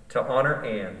scholarship to honor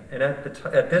Ann. And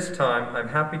at this time, I'm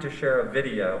happy to share a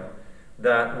video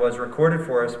that was recorded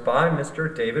for us by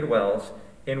Mr. David Wells,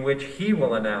 in which he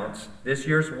will announce this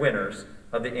year's winners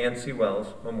of the Ann C.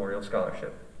 Wells Memorial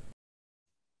Scholarship.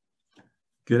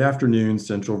 Good afternoon,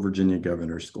 Central Virginia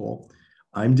Governor's School.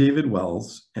 I'm David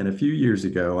Wells, and a few years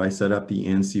ago, I set up the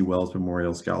Ann C. Wells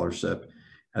Memorial Scholarship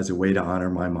as a way to honor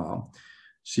my mom.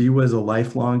 She was a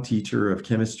lifelong teacher of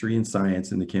chemistry and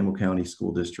science in the Campbell County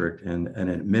School District and an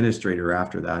administrator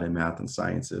after that in math and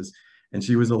sciences. And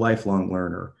she was a lifelong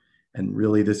learner. And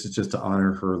really, this is just to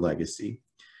honor her legacy.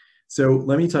 So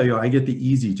let me tell you, I get the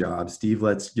easy job. Steve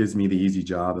gives me the easy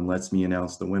job and lets me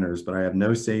announce the winners, but I have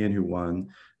no say in who won.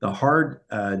 The hard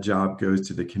job goes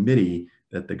to the committee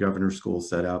that the governor's school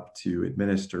set up to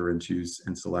administer and choose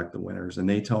and select the winners. And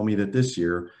they tell me that this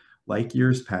year, like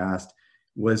years past,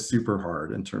 was super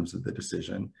hard in terms of the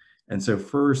decision. And so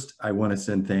first, I want to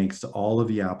send thanks to all of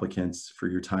the applicants for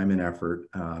your time and effort.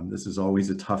 This is always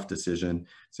a tough decision,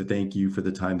 so thank you for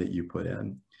the time that you put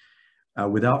in.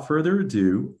 Without further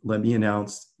ado, let me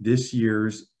announce this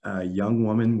year's young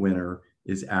woman winner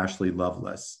is Ashley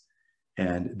Lovelace.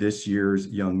 And this year's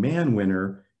young man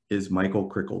winner is Michael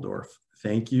Krickeldorf.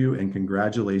 Thank you and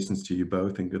congratulations to you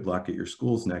both, and good luck at your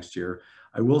schools next year.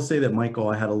 I will say that, Michael,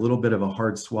 I had a little bit of a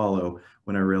hard swallow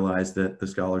when I realized that the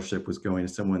scholarship was going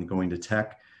to someone going to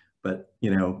tech, but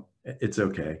you know, it's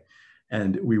okay.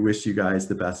 And we wish you guys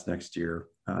the best next year.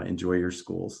 Enjoy your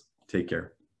schools. Take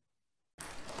care.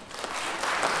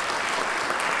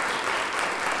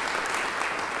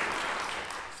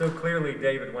 So clearly,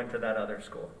 David went to that other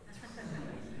school.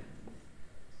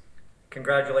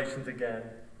 Congratulations again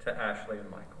to Ashley and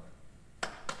Michael.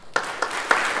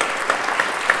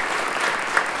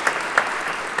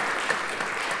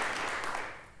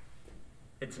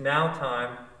 It's now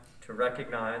time to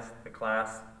recognize the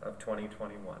class of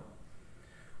 2021.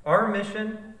 Our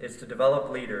mission is to develop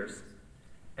leaders,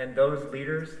 and those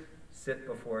leaders sit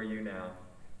before you now.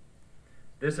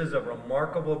 This is a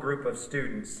remarkable group of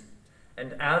students,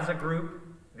 and as a group,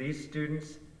 these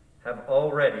students have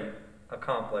already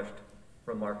accomplished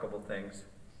remarkable things.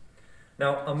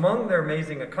 Now, among their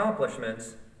amazing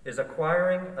accomplishments is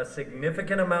acquiring a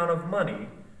significant amount of money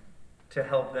to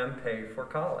help them pay for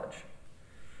college.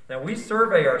 Now, we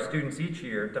survey our students each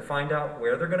year to find out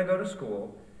where they're going to go to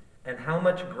school and how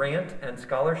much grant and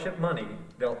scholarship money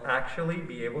they'll actually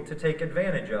be able to take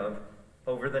advantage of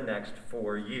over the next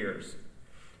 4 years.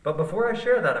 But before I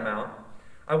share that amount,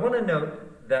 I want to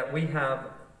note that we have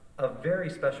a very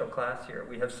special class here.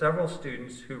 We have several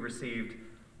students who received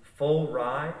full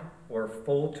ride or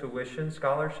full tuition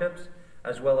scholarships,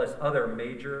 as well as other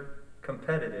major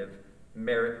competitive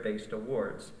merit-based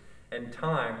awards. And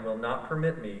time will not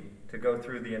permit me to go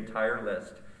through the entire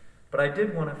list, but I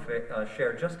did want to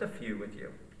share just a few with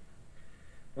you.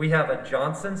 We have a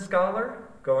Johnson Scholar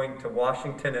going to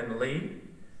Washington and Lee,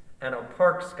 and a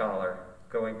Park Scholar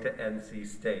going to NC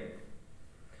State.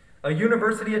 A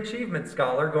University Achievement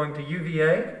Scholar going to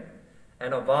UVA,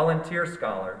 and a Volunteer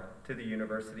Scholar to the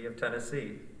University of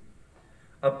Tennessee.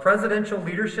 A Presidential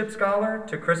Leadership Scholar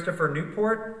to Christopher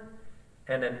Newport,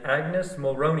 and an Agnes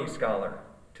Mulroney Scholar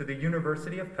to the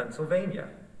University of Pennsylvania.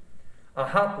 A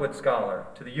Hopwood Scholar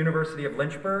to the University of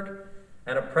Lynchburg,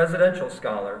 and a Presidential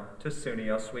Scholar to SUNY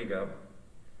Oswego.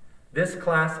 This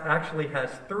class actually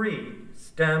has 3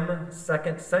 STEM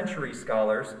Second Century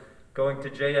Scholars going to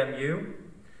JMU,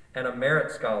 and a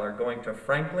Merit Scholar going to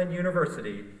Franklin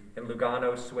University in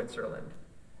Lugano, Switzerland.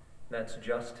 That's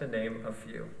just to name a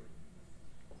few.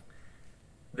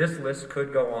 This list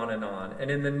could go on, and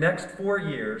in the next 4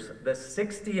 years, the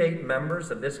 68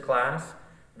 members of this class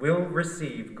will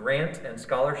receive grant and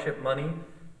scholarship money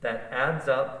that adds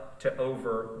up to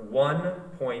over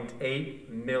 $1.8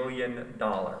 million.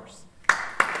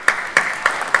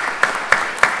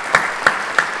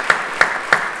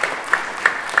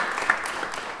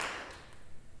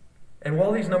 And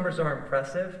while these numbers are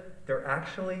impressive, they're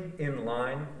actually in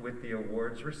line with the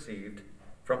awards received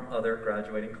from other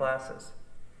graduating classes.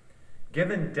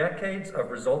 Given decades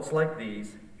of results like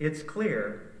these, it's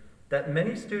clear that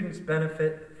many students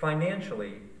benefit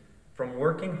financially from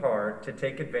working hard to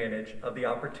take advantage of the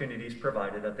opportunities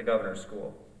provided at the Governor's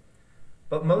School.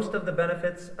 But most of the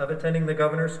benefits of attending the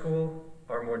Governor's School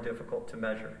are more difficult to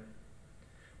measure.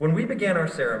 When we began our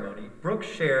ceremony, Brooke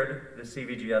shared the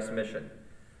CVGS mission,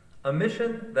 a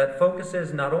mission that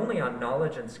focuses not only on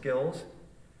knowledge and skills,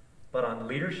 but on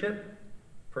leadership,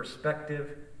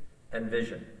 perspective, and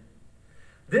vision.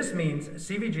 This means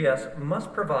CVGS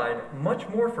must provide much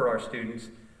more for our students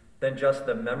than just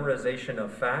the memorization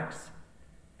of facts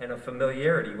and a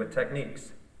familiarity with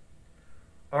techniques.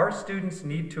 Our students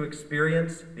need to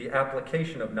experience the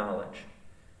application of knowledge,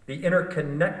 the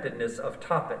interconnectedness of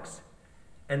topics,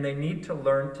 and they need to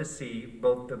learn to see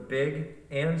both the big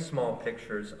and small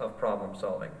pictures of problem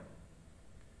solving.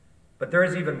 But there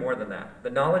is even more than that. The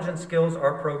knowledge and skills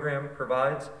our program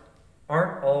provides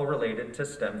aren't all related to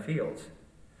STEM fields.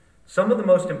 Some of the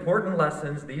most important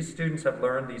lessons these students have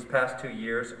learned these past 2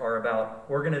 years are about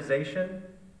organization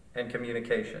and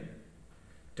communication,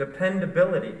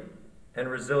 dependability and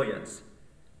resilience,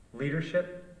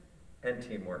 leadership and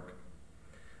teamwork.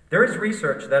 There is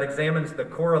research that examines the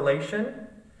correlation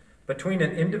between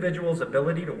an individual's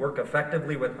ability to work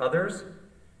effectively with others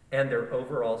and their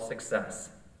overall success.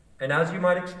 And as you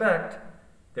might expect,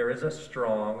 there is a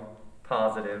strong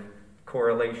positive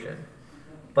correlation.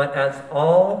 But as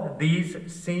all these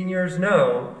seniors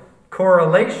know,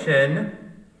 correlation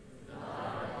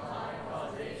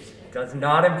does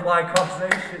not imply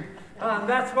causation.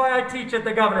 That's why I teach at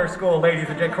the Governor's School, ladies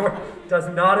and gentlemen. Does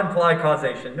not imply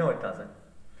causation. No, it doesn't.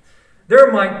 There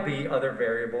might be other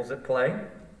variables at play.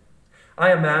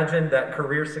 I imagine that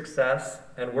career success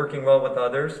and working well with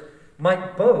others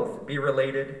might both be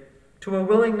related to a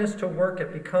willingness to work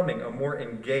at becoming a more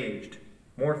engaged,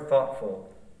 more thoughtful,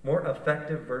 more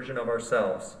effective version of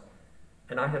ourselves.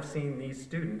 And I have seen these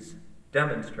students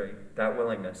demonstrate that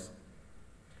willingness.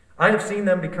 I have seen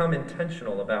them become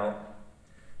intentional about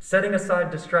setting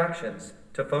aside distractions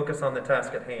to focus on the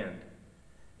task at hand,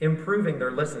 improving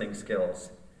their listening skills,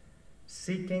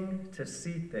 seeking to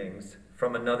see things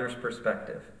from another's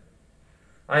perspective.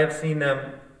 I have seen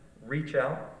them reach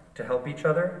out to help each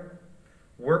other,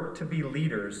 work to be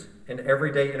leaders in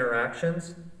everyday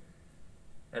interactions,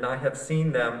 and I have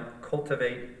seen them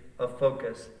cultivate a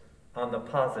focus on the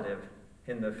positive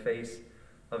in the face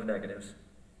of negatives.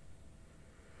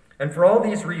 And for all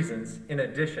these reasons, in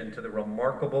addition to the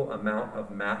remarkable amount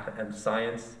of math and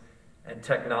science and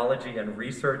technology and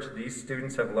research these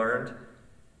students have learned,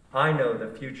 I know the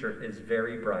future is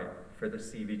very bright for the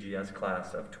CVGS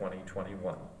class of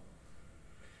 2021.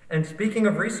 And speaking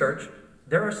of research,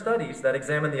 there are studies that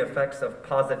examine the effects of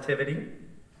positivity,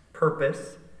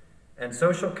 purpose, and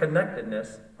social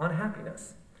connectedness on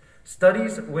happiness.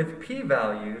 Studies with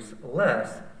p-values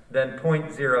less than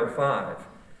 0.05.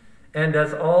 And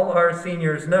as all our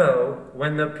seniors know,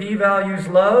 when the p-value's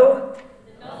low,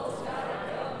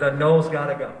 the null's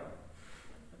gotta go.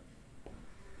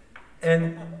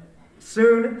 And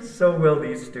soon, so will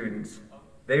these students.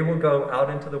 They will go out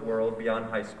into the world beyond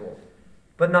high school,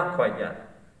 but not quite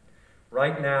yet.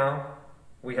 Right now,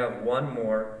 we have one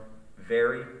more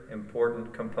very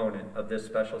important component of this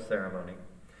special ceremony.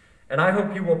 And I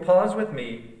hope you will pause with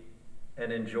me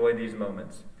and enjoy these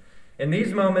moments. In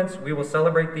these moments, we will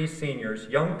celebrate these seniors,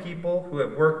 young people who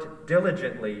have worked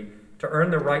diligently to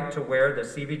earn the right to wear the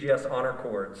CVGS honor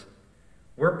cords.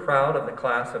 We're proud of the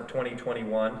class of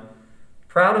 2021,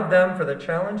 proud of them for the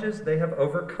challenges they have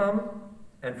overcome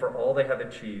and for all they have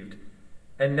achieved.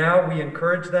 And now we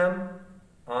encourage them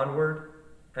onward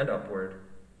and upward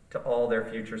to all their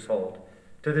futures hold.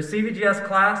 To the CVGS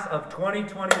class of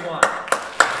 2021.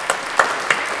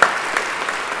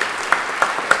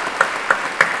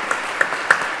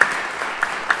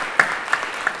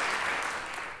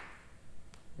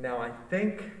 Now I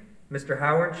think, Mr.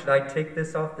 Howard, should I take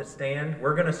this off the stand?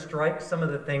 We're gonna strike some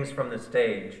of the things from the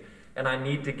stage, and I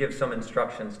need to give some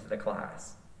instructions to the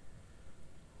class.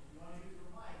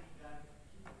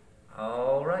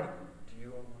 All right. Do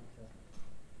you want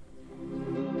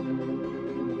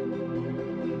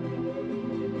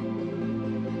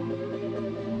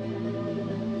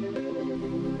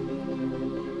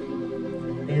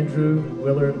to? Andrew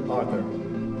Willard Arthur.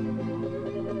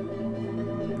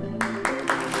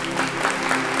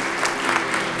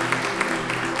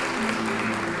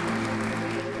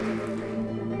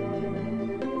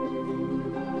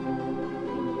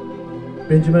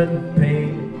 Benjamin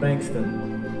Payne Bankston.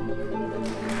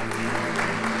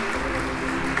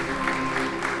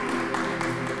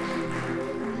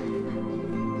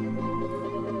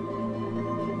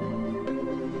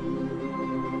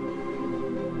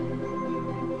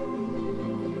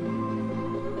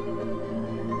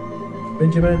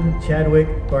 Benjamin Chadwick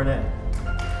Barnett.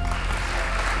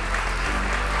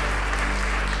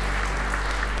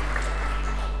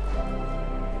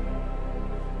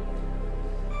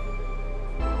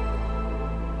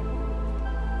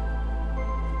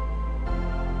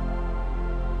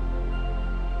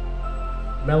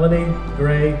 Melanie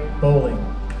Gray Bowling.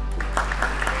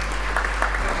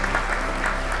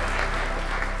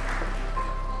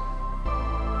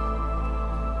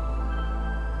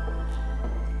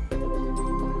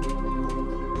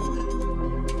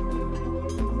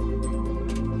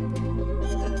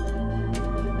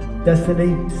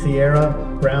 Destiny Sierra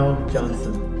Brown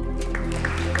Johnson.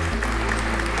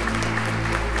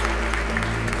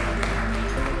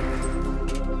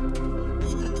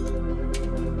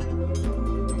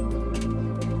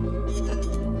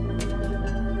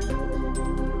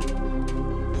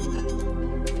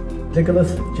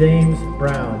 Nicholas James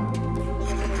Brown.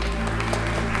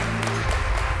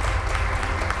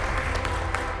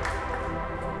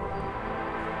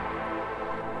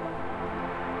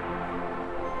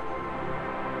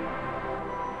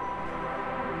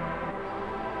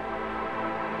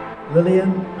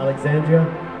 Lillian Alexandria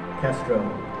Castro.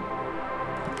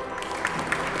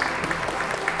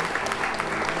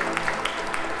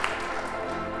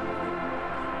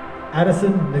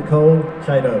 Addison Nicole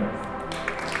Chido.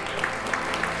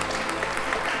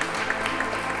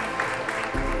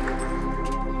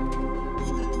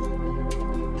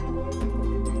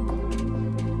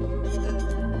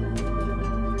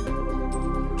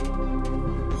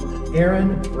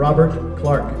 Aaron Robert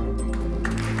Clark.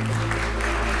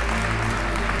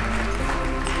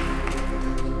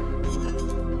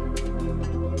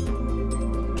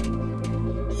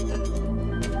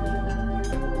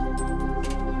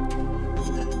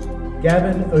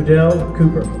 Gavin Odell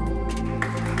Cooper.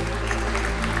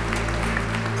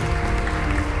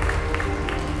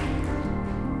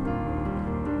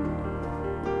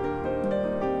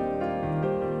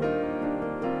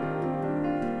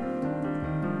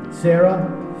 Sarah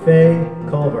Faye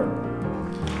Culver.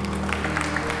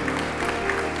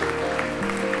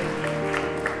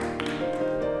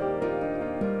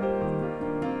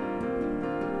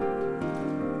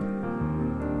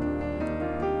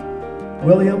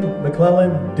 William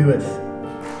McClellan Dewis.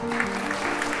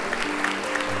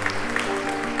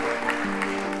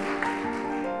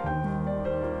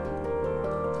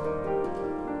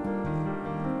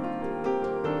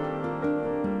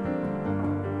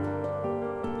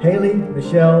 Haley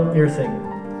Michelle Earsing.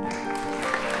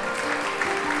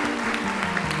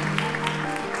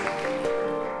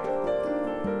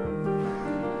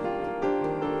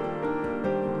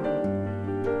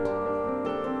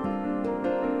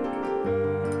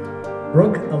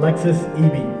 Brooke Alexis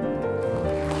Eby.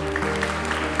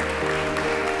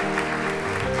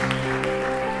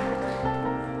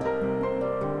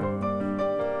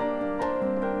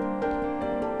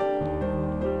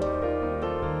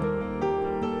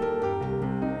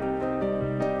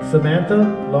 Samantha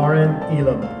Lauren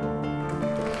Elam.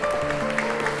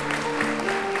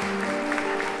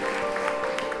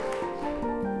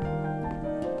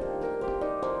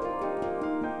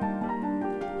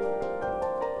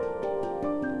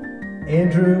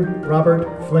 Andrew Robert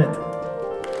Flint.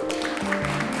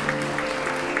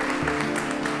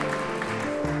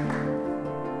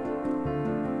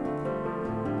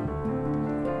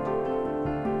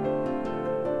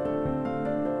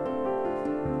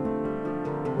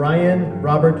 Ryan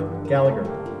Robert Gallagher.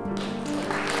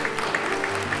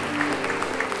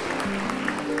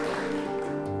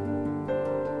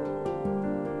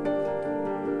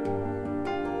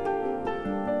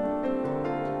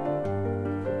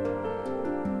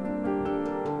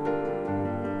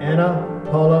 Ana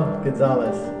Paula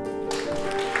Gonzalez.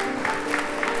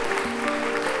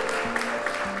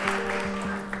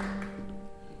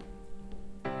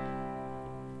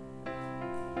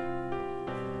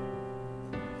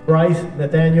 Bryce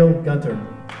Nathaniel Gunter.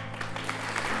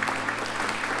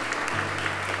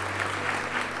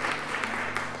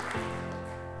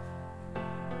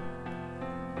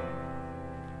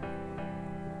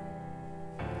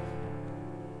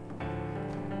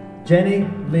 Jenny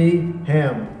Lee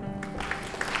Ham.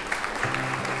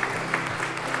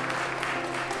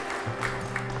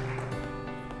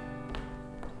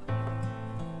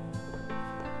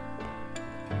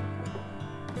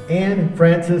 Anne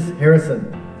Frances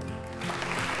Harrison.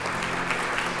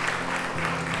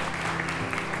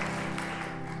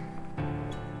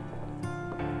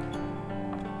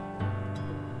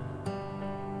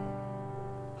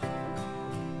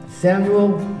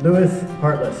 Samuel Lewis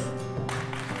Hartless.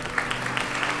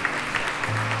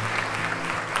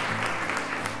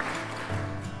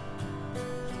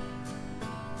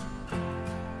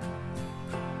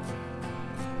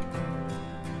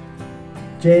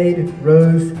 Jade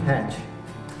Rose Hatch.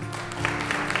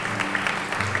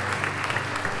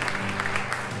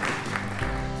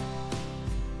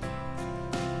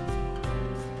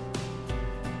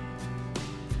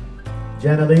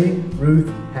 Janalee Ruth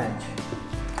Hatch.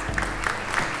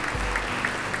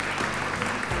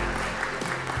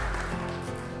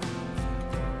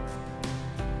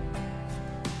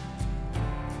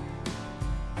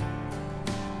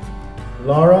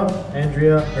 Laura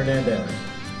Andrea Hernandez.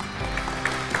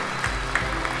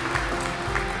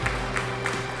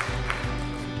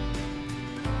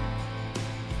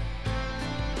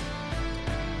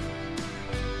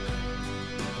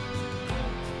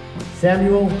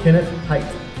 Samuel Kenneth Height.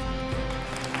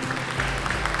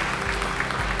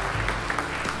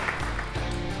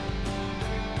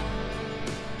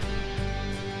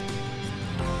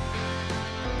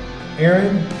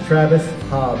 Aaron Travis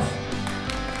Hobbs.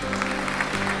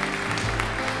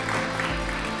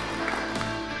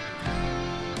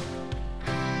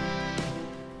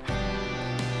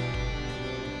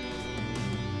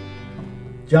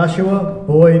 Joshua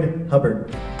Boyd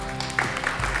Hubbard.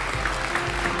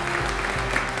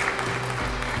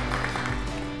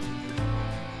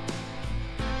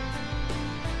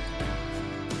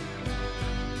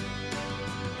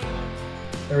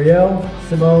 Ariel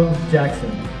Simone Jackson.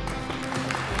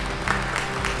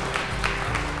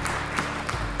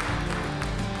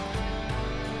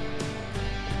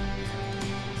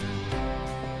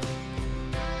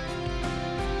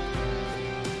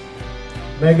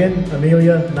 Megan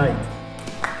Amelia Knight.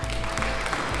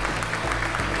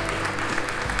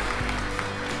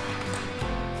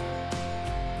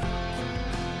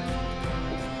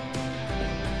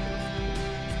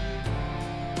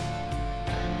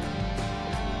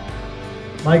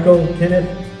 Michael Kenneth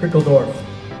Krickledorf.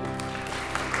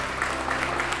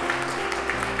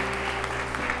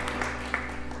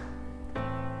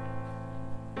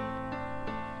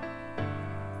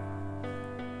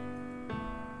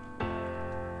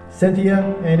 Cynthia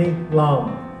Annie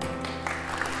Lom.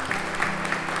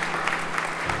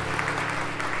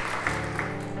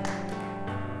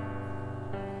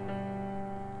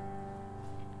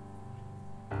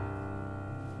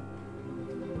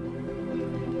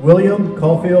 William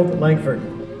Caulfield Langford.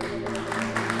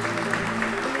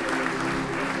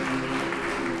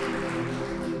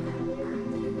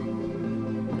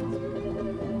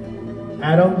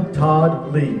 Adam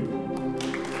Todd Lee.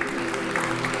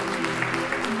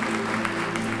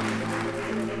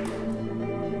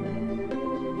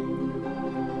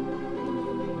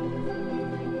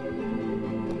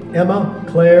 Emma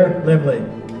Claire Limley.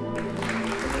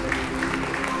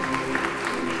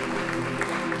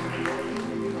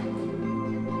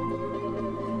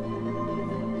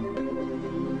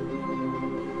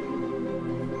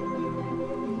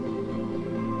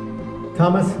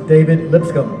 Thomas David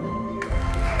Lipscomb.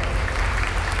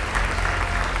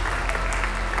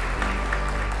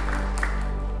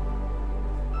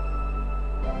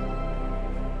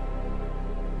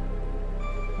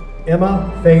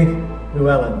 Emma Faith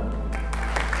Llewellyn.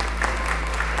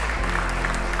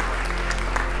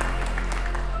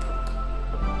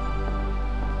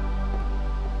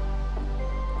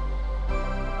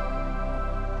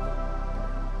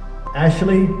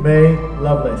 Ashley May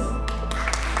Lovelace.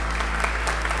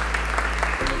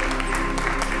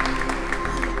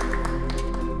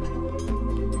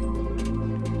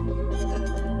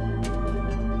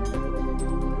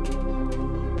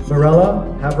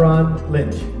 Morella Havron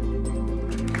Lynch.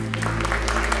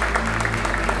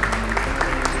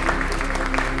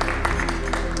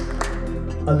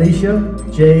 Alicia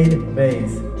Jade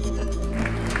Mays.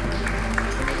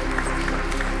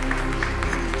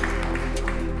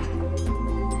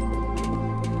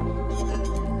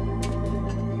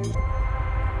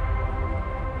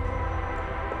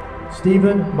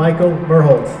 Stephen Michael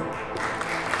Merholtz.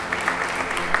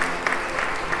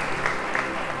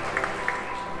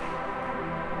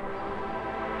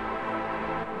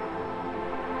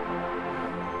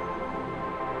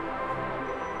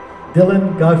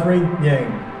 Dylan Godfrey Yang.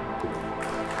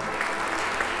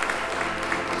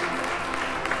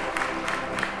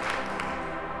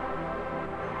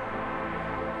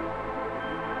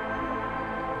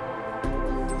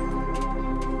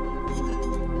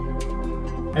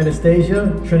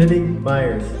 Anastasia Trinity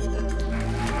Myers.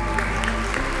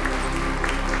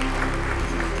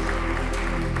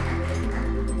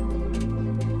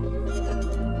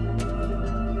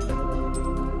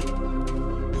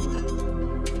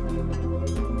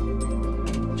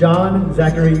 John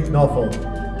Zachary Knopfel.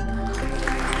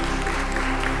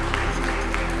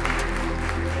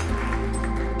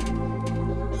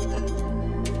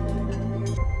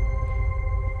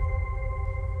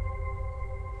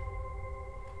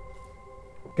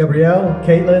 Gabrielle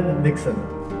Caitlin Nixon.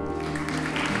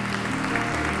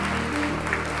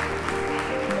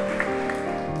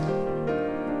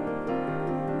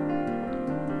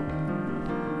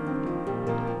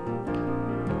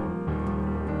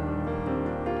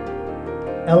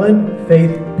 Ellen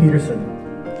Faith Peterson.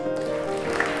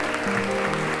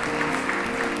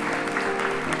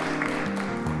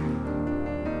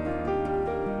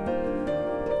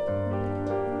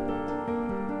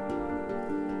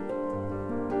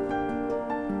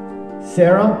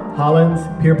 Sarah Hollins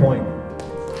Pierpoint.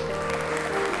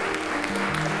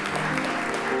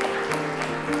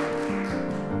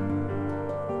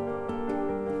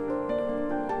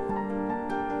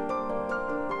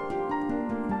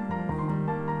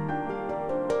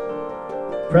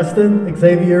 Preston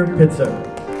Xavier Pitzer.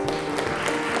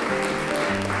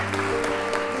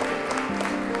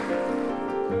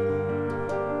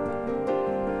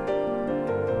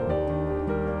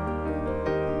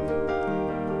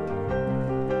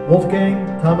 Wolfgang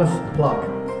Thomas Block.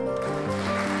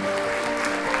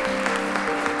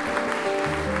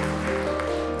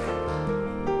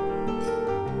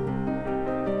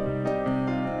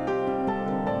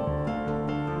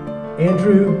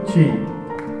 Andrew Chi.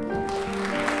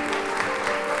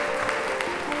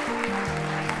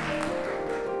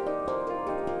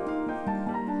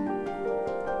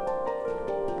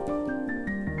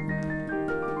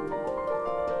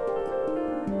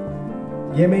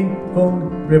 Yemi Fung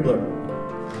Ribbler.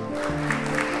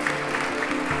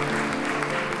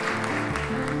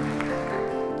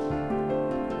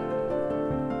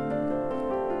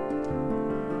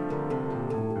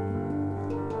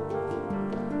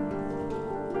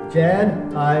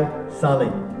 Jad I.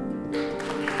 Sali.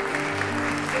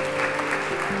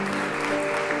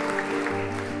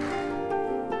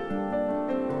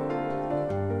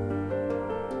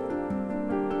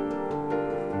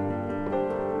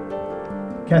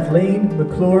 Kathleen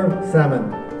McClure Salmon.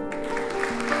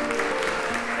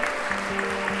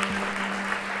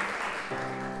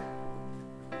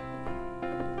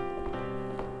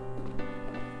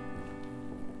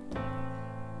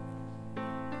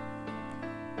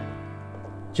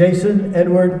 Jason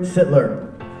Edward Sittler.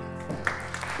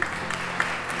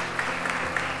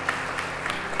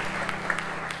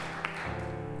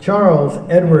 Charles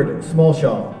Edward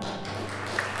Smallshaw.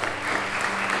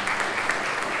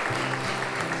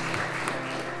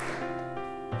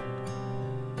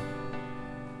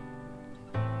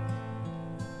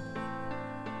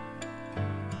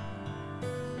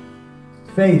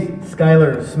 Faith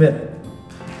Skylar Smith.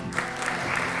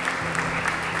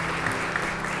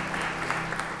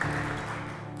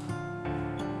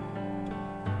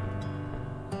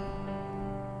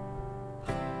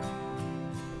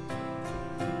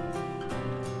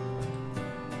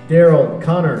 Daryl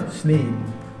Connor Sneed.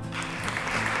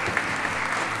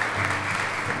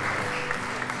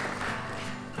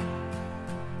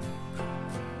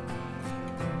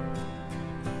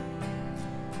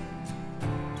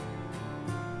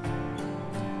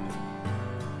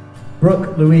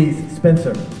 Brooke Louise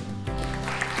Spencer.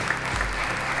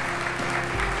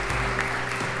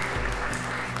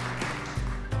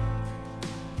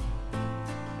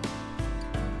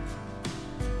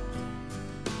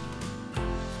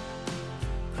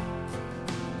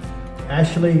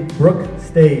 Ashley Brooke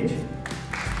Stage.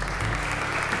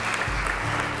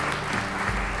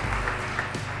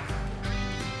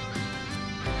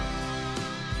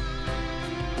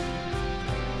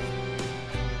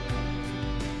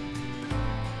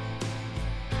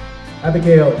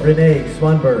 Abigail Renee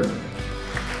Swanberg.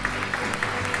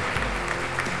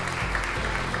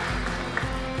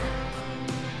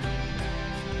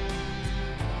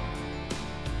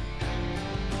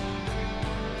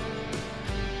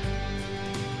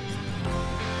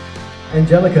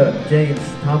 Angelica James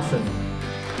Thompson.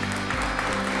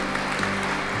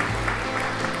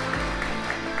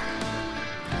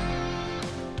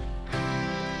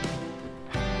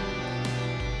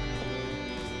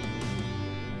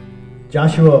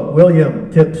 Joshua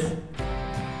William Tips.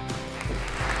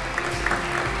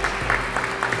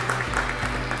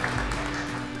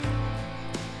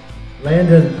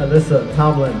 Landon Alyssa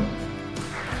Tomlin.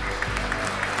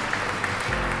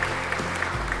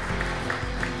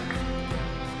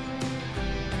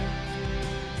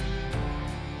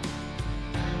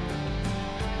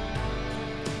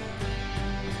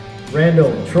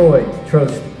 Randall Troy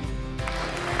Trost.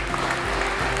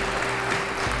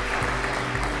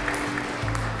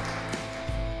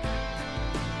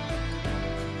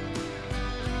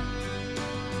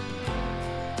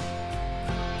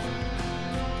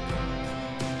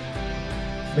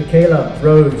 Michaela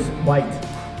Rose White.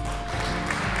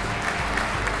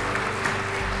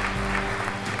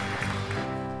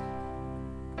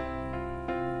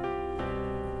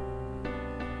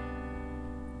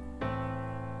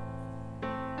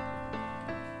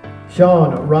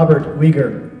 Sean Robert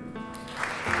Weger.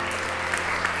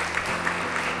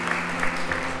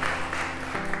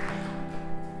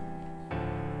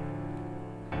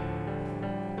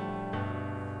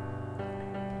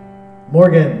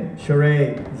 Morgan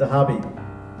Sheree Zahabi.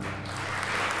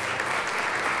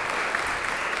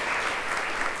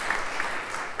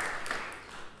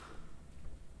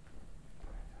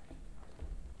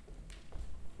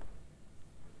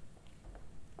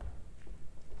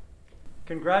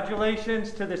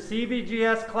 Congratulations to the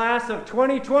CVGS Class of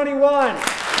 2021.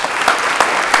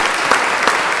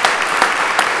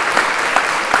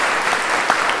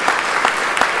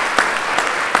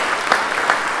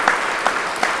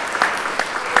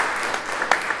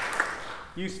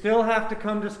 You still have to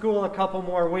come to school a couple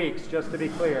more weeks, just to be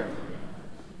clear.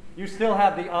 You still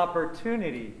have the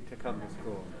opportunity to come to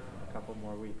school a couple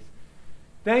more weeks.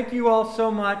 Thank you all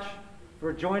so much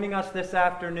for joining us this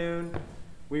afternoon.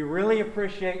 We really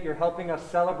appreciate your helping us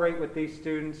celebrate with these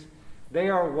students. They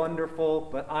are wonderful,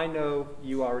 but I know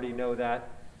you already know that.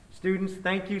 Students,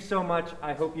 thank you so much.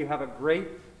 I hope you have a great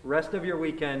rest of your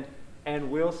weekend, and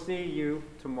we'll see you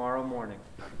tomorrow morning.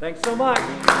 Thanks so much.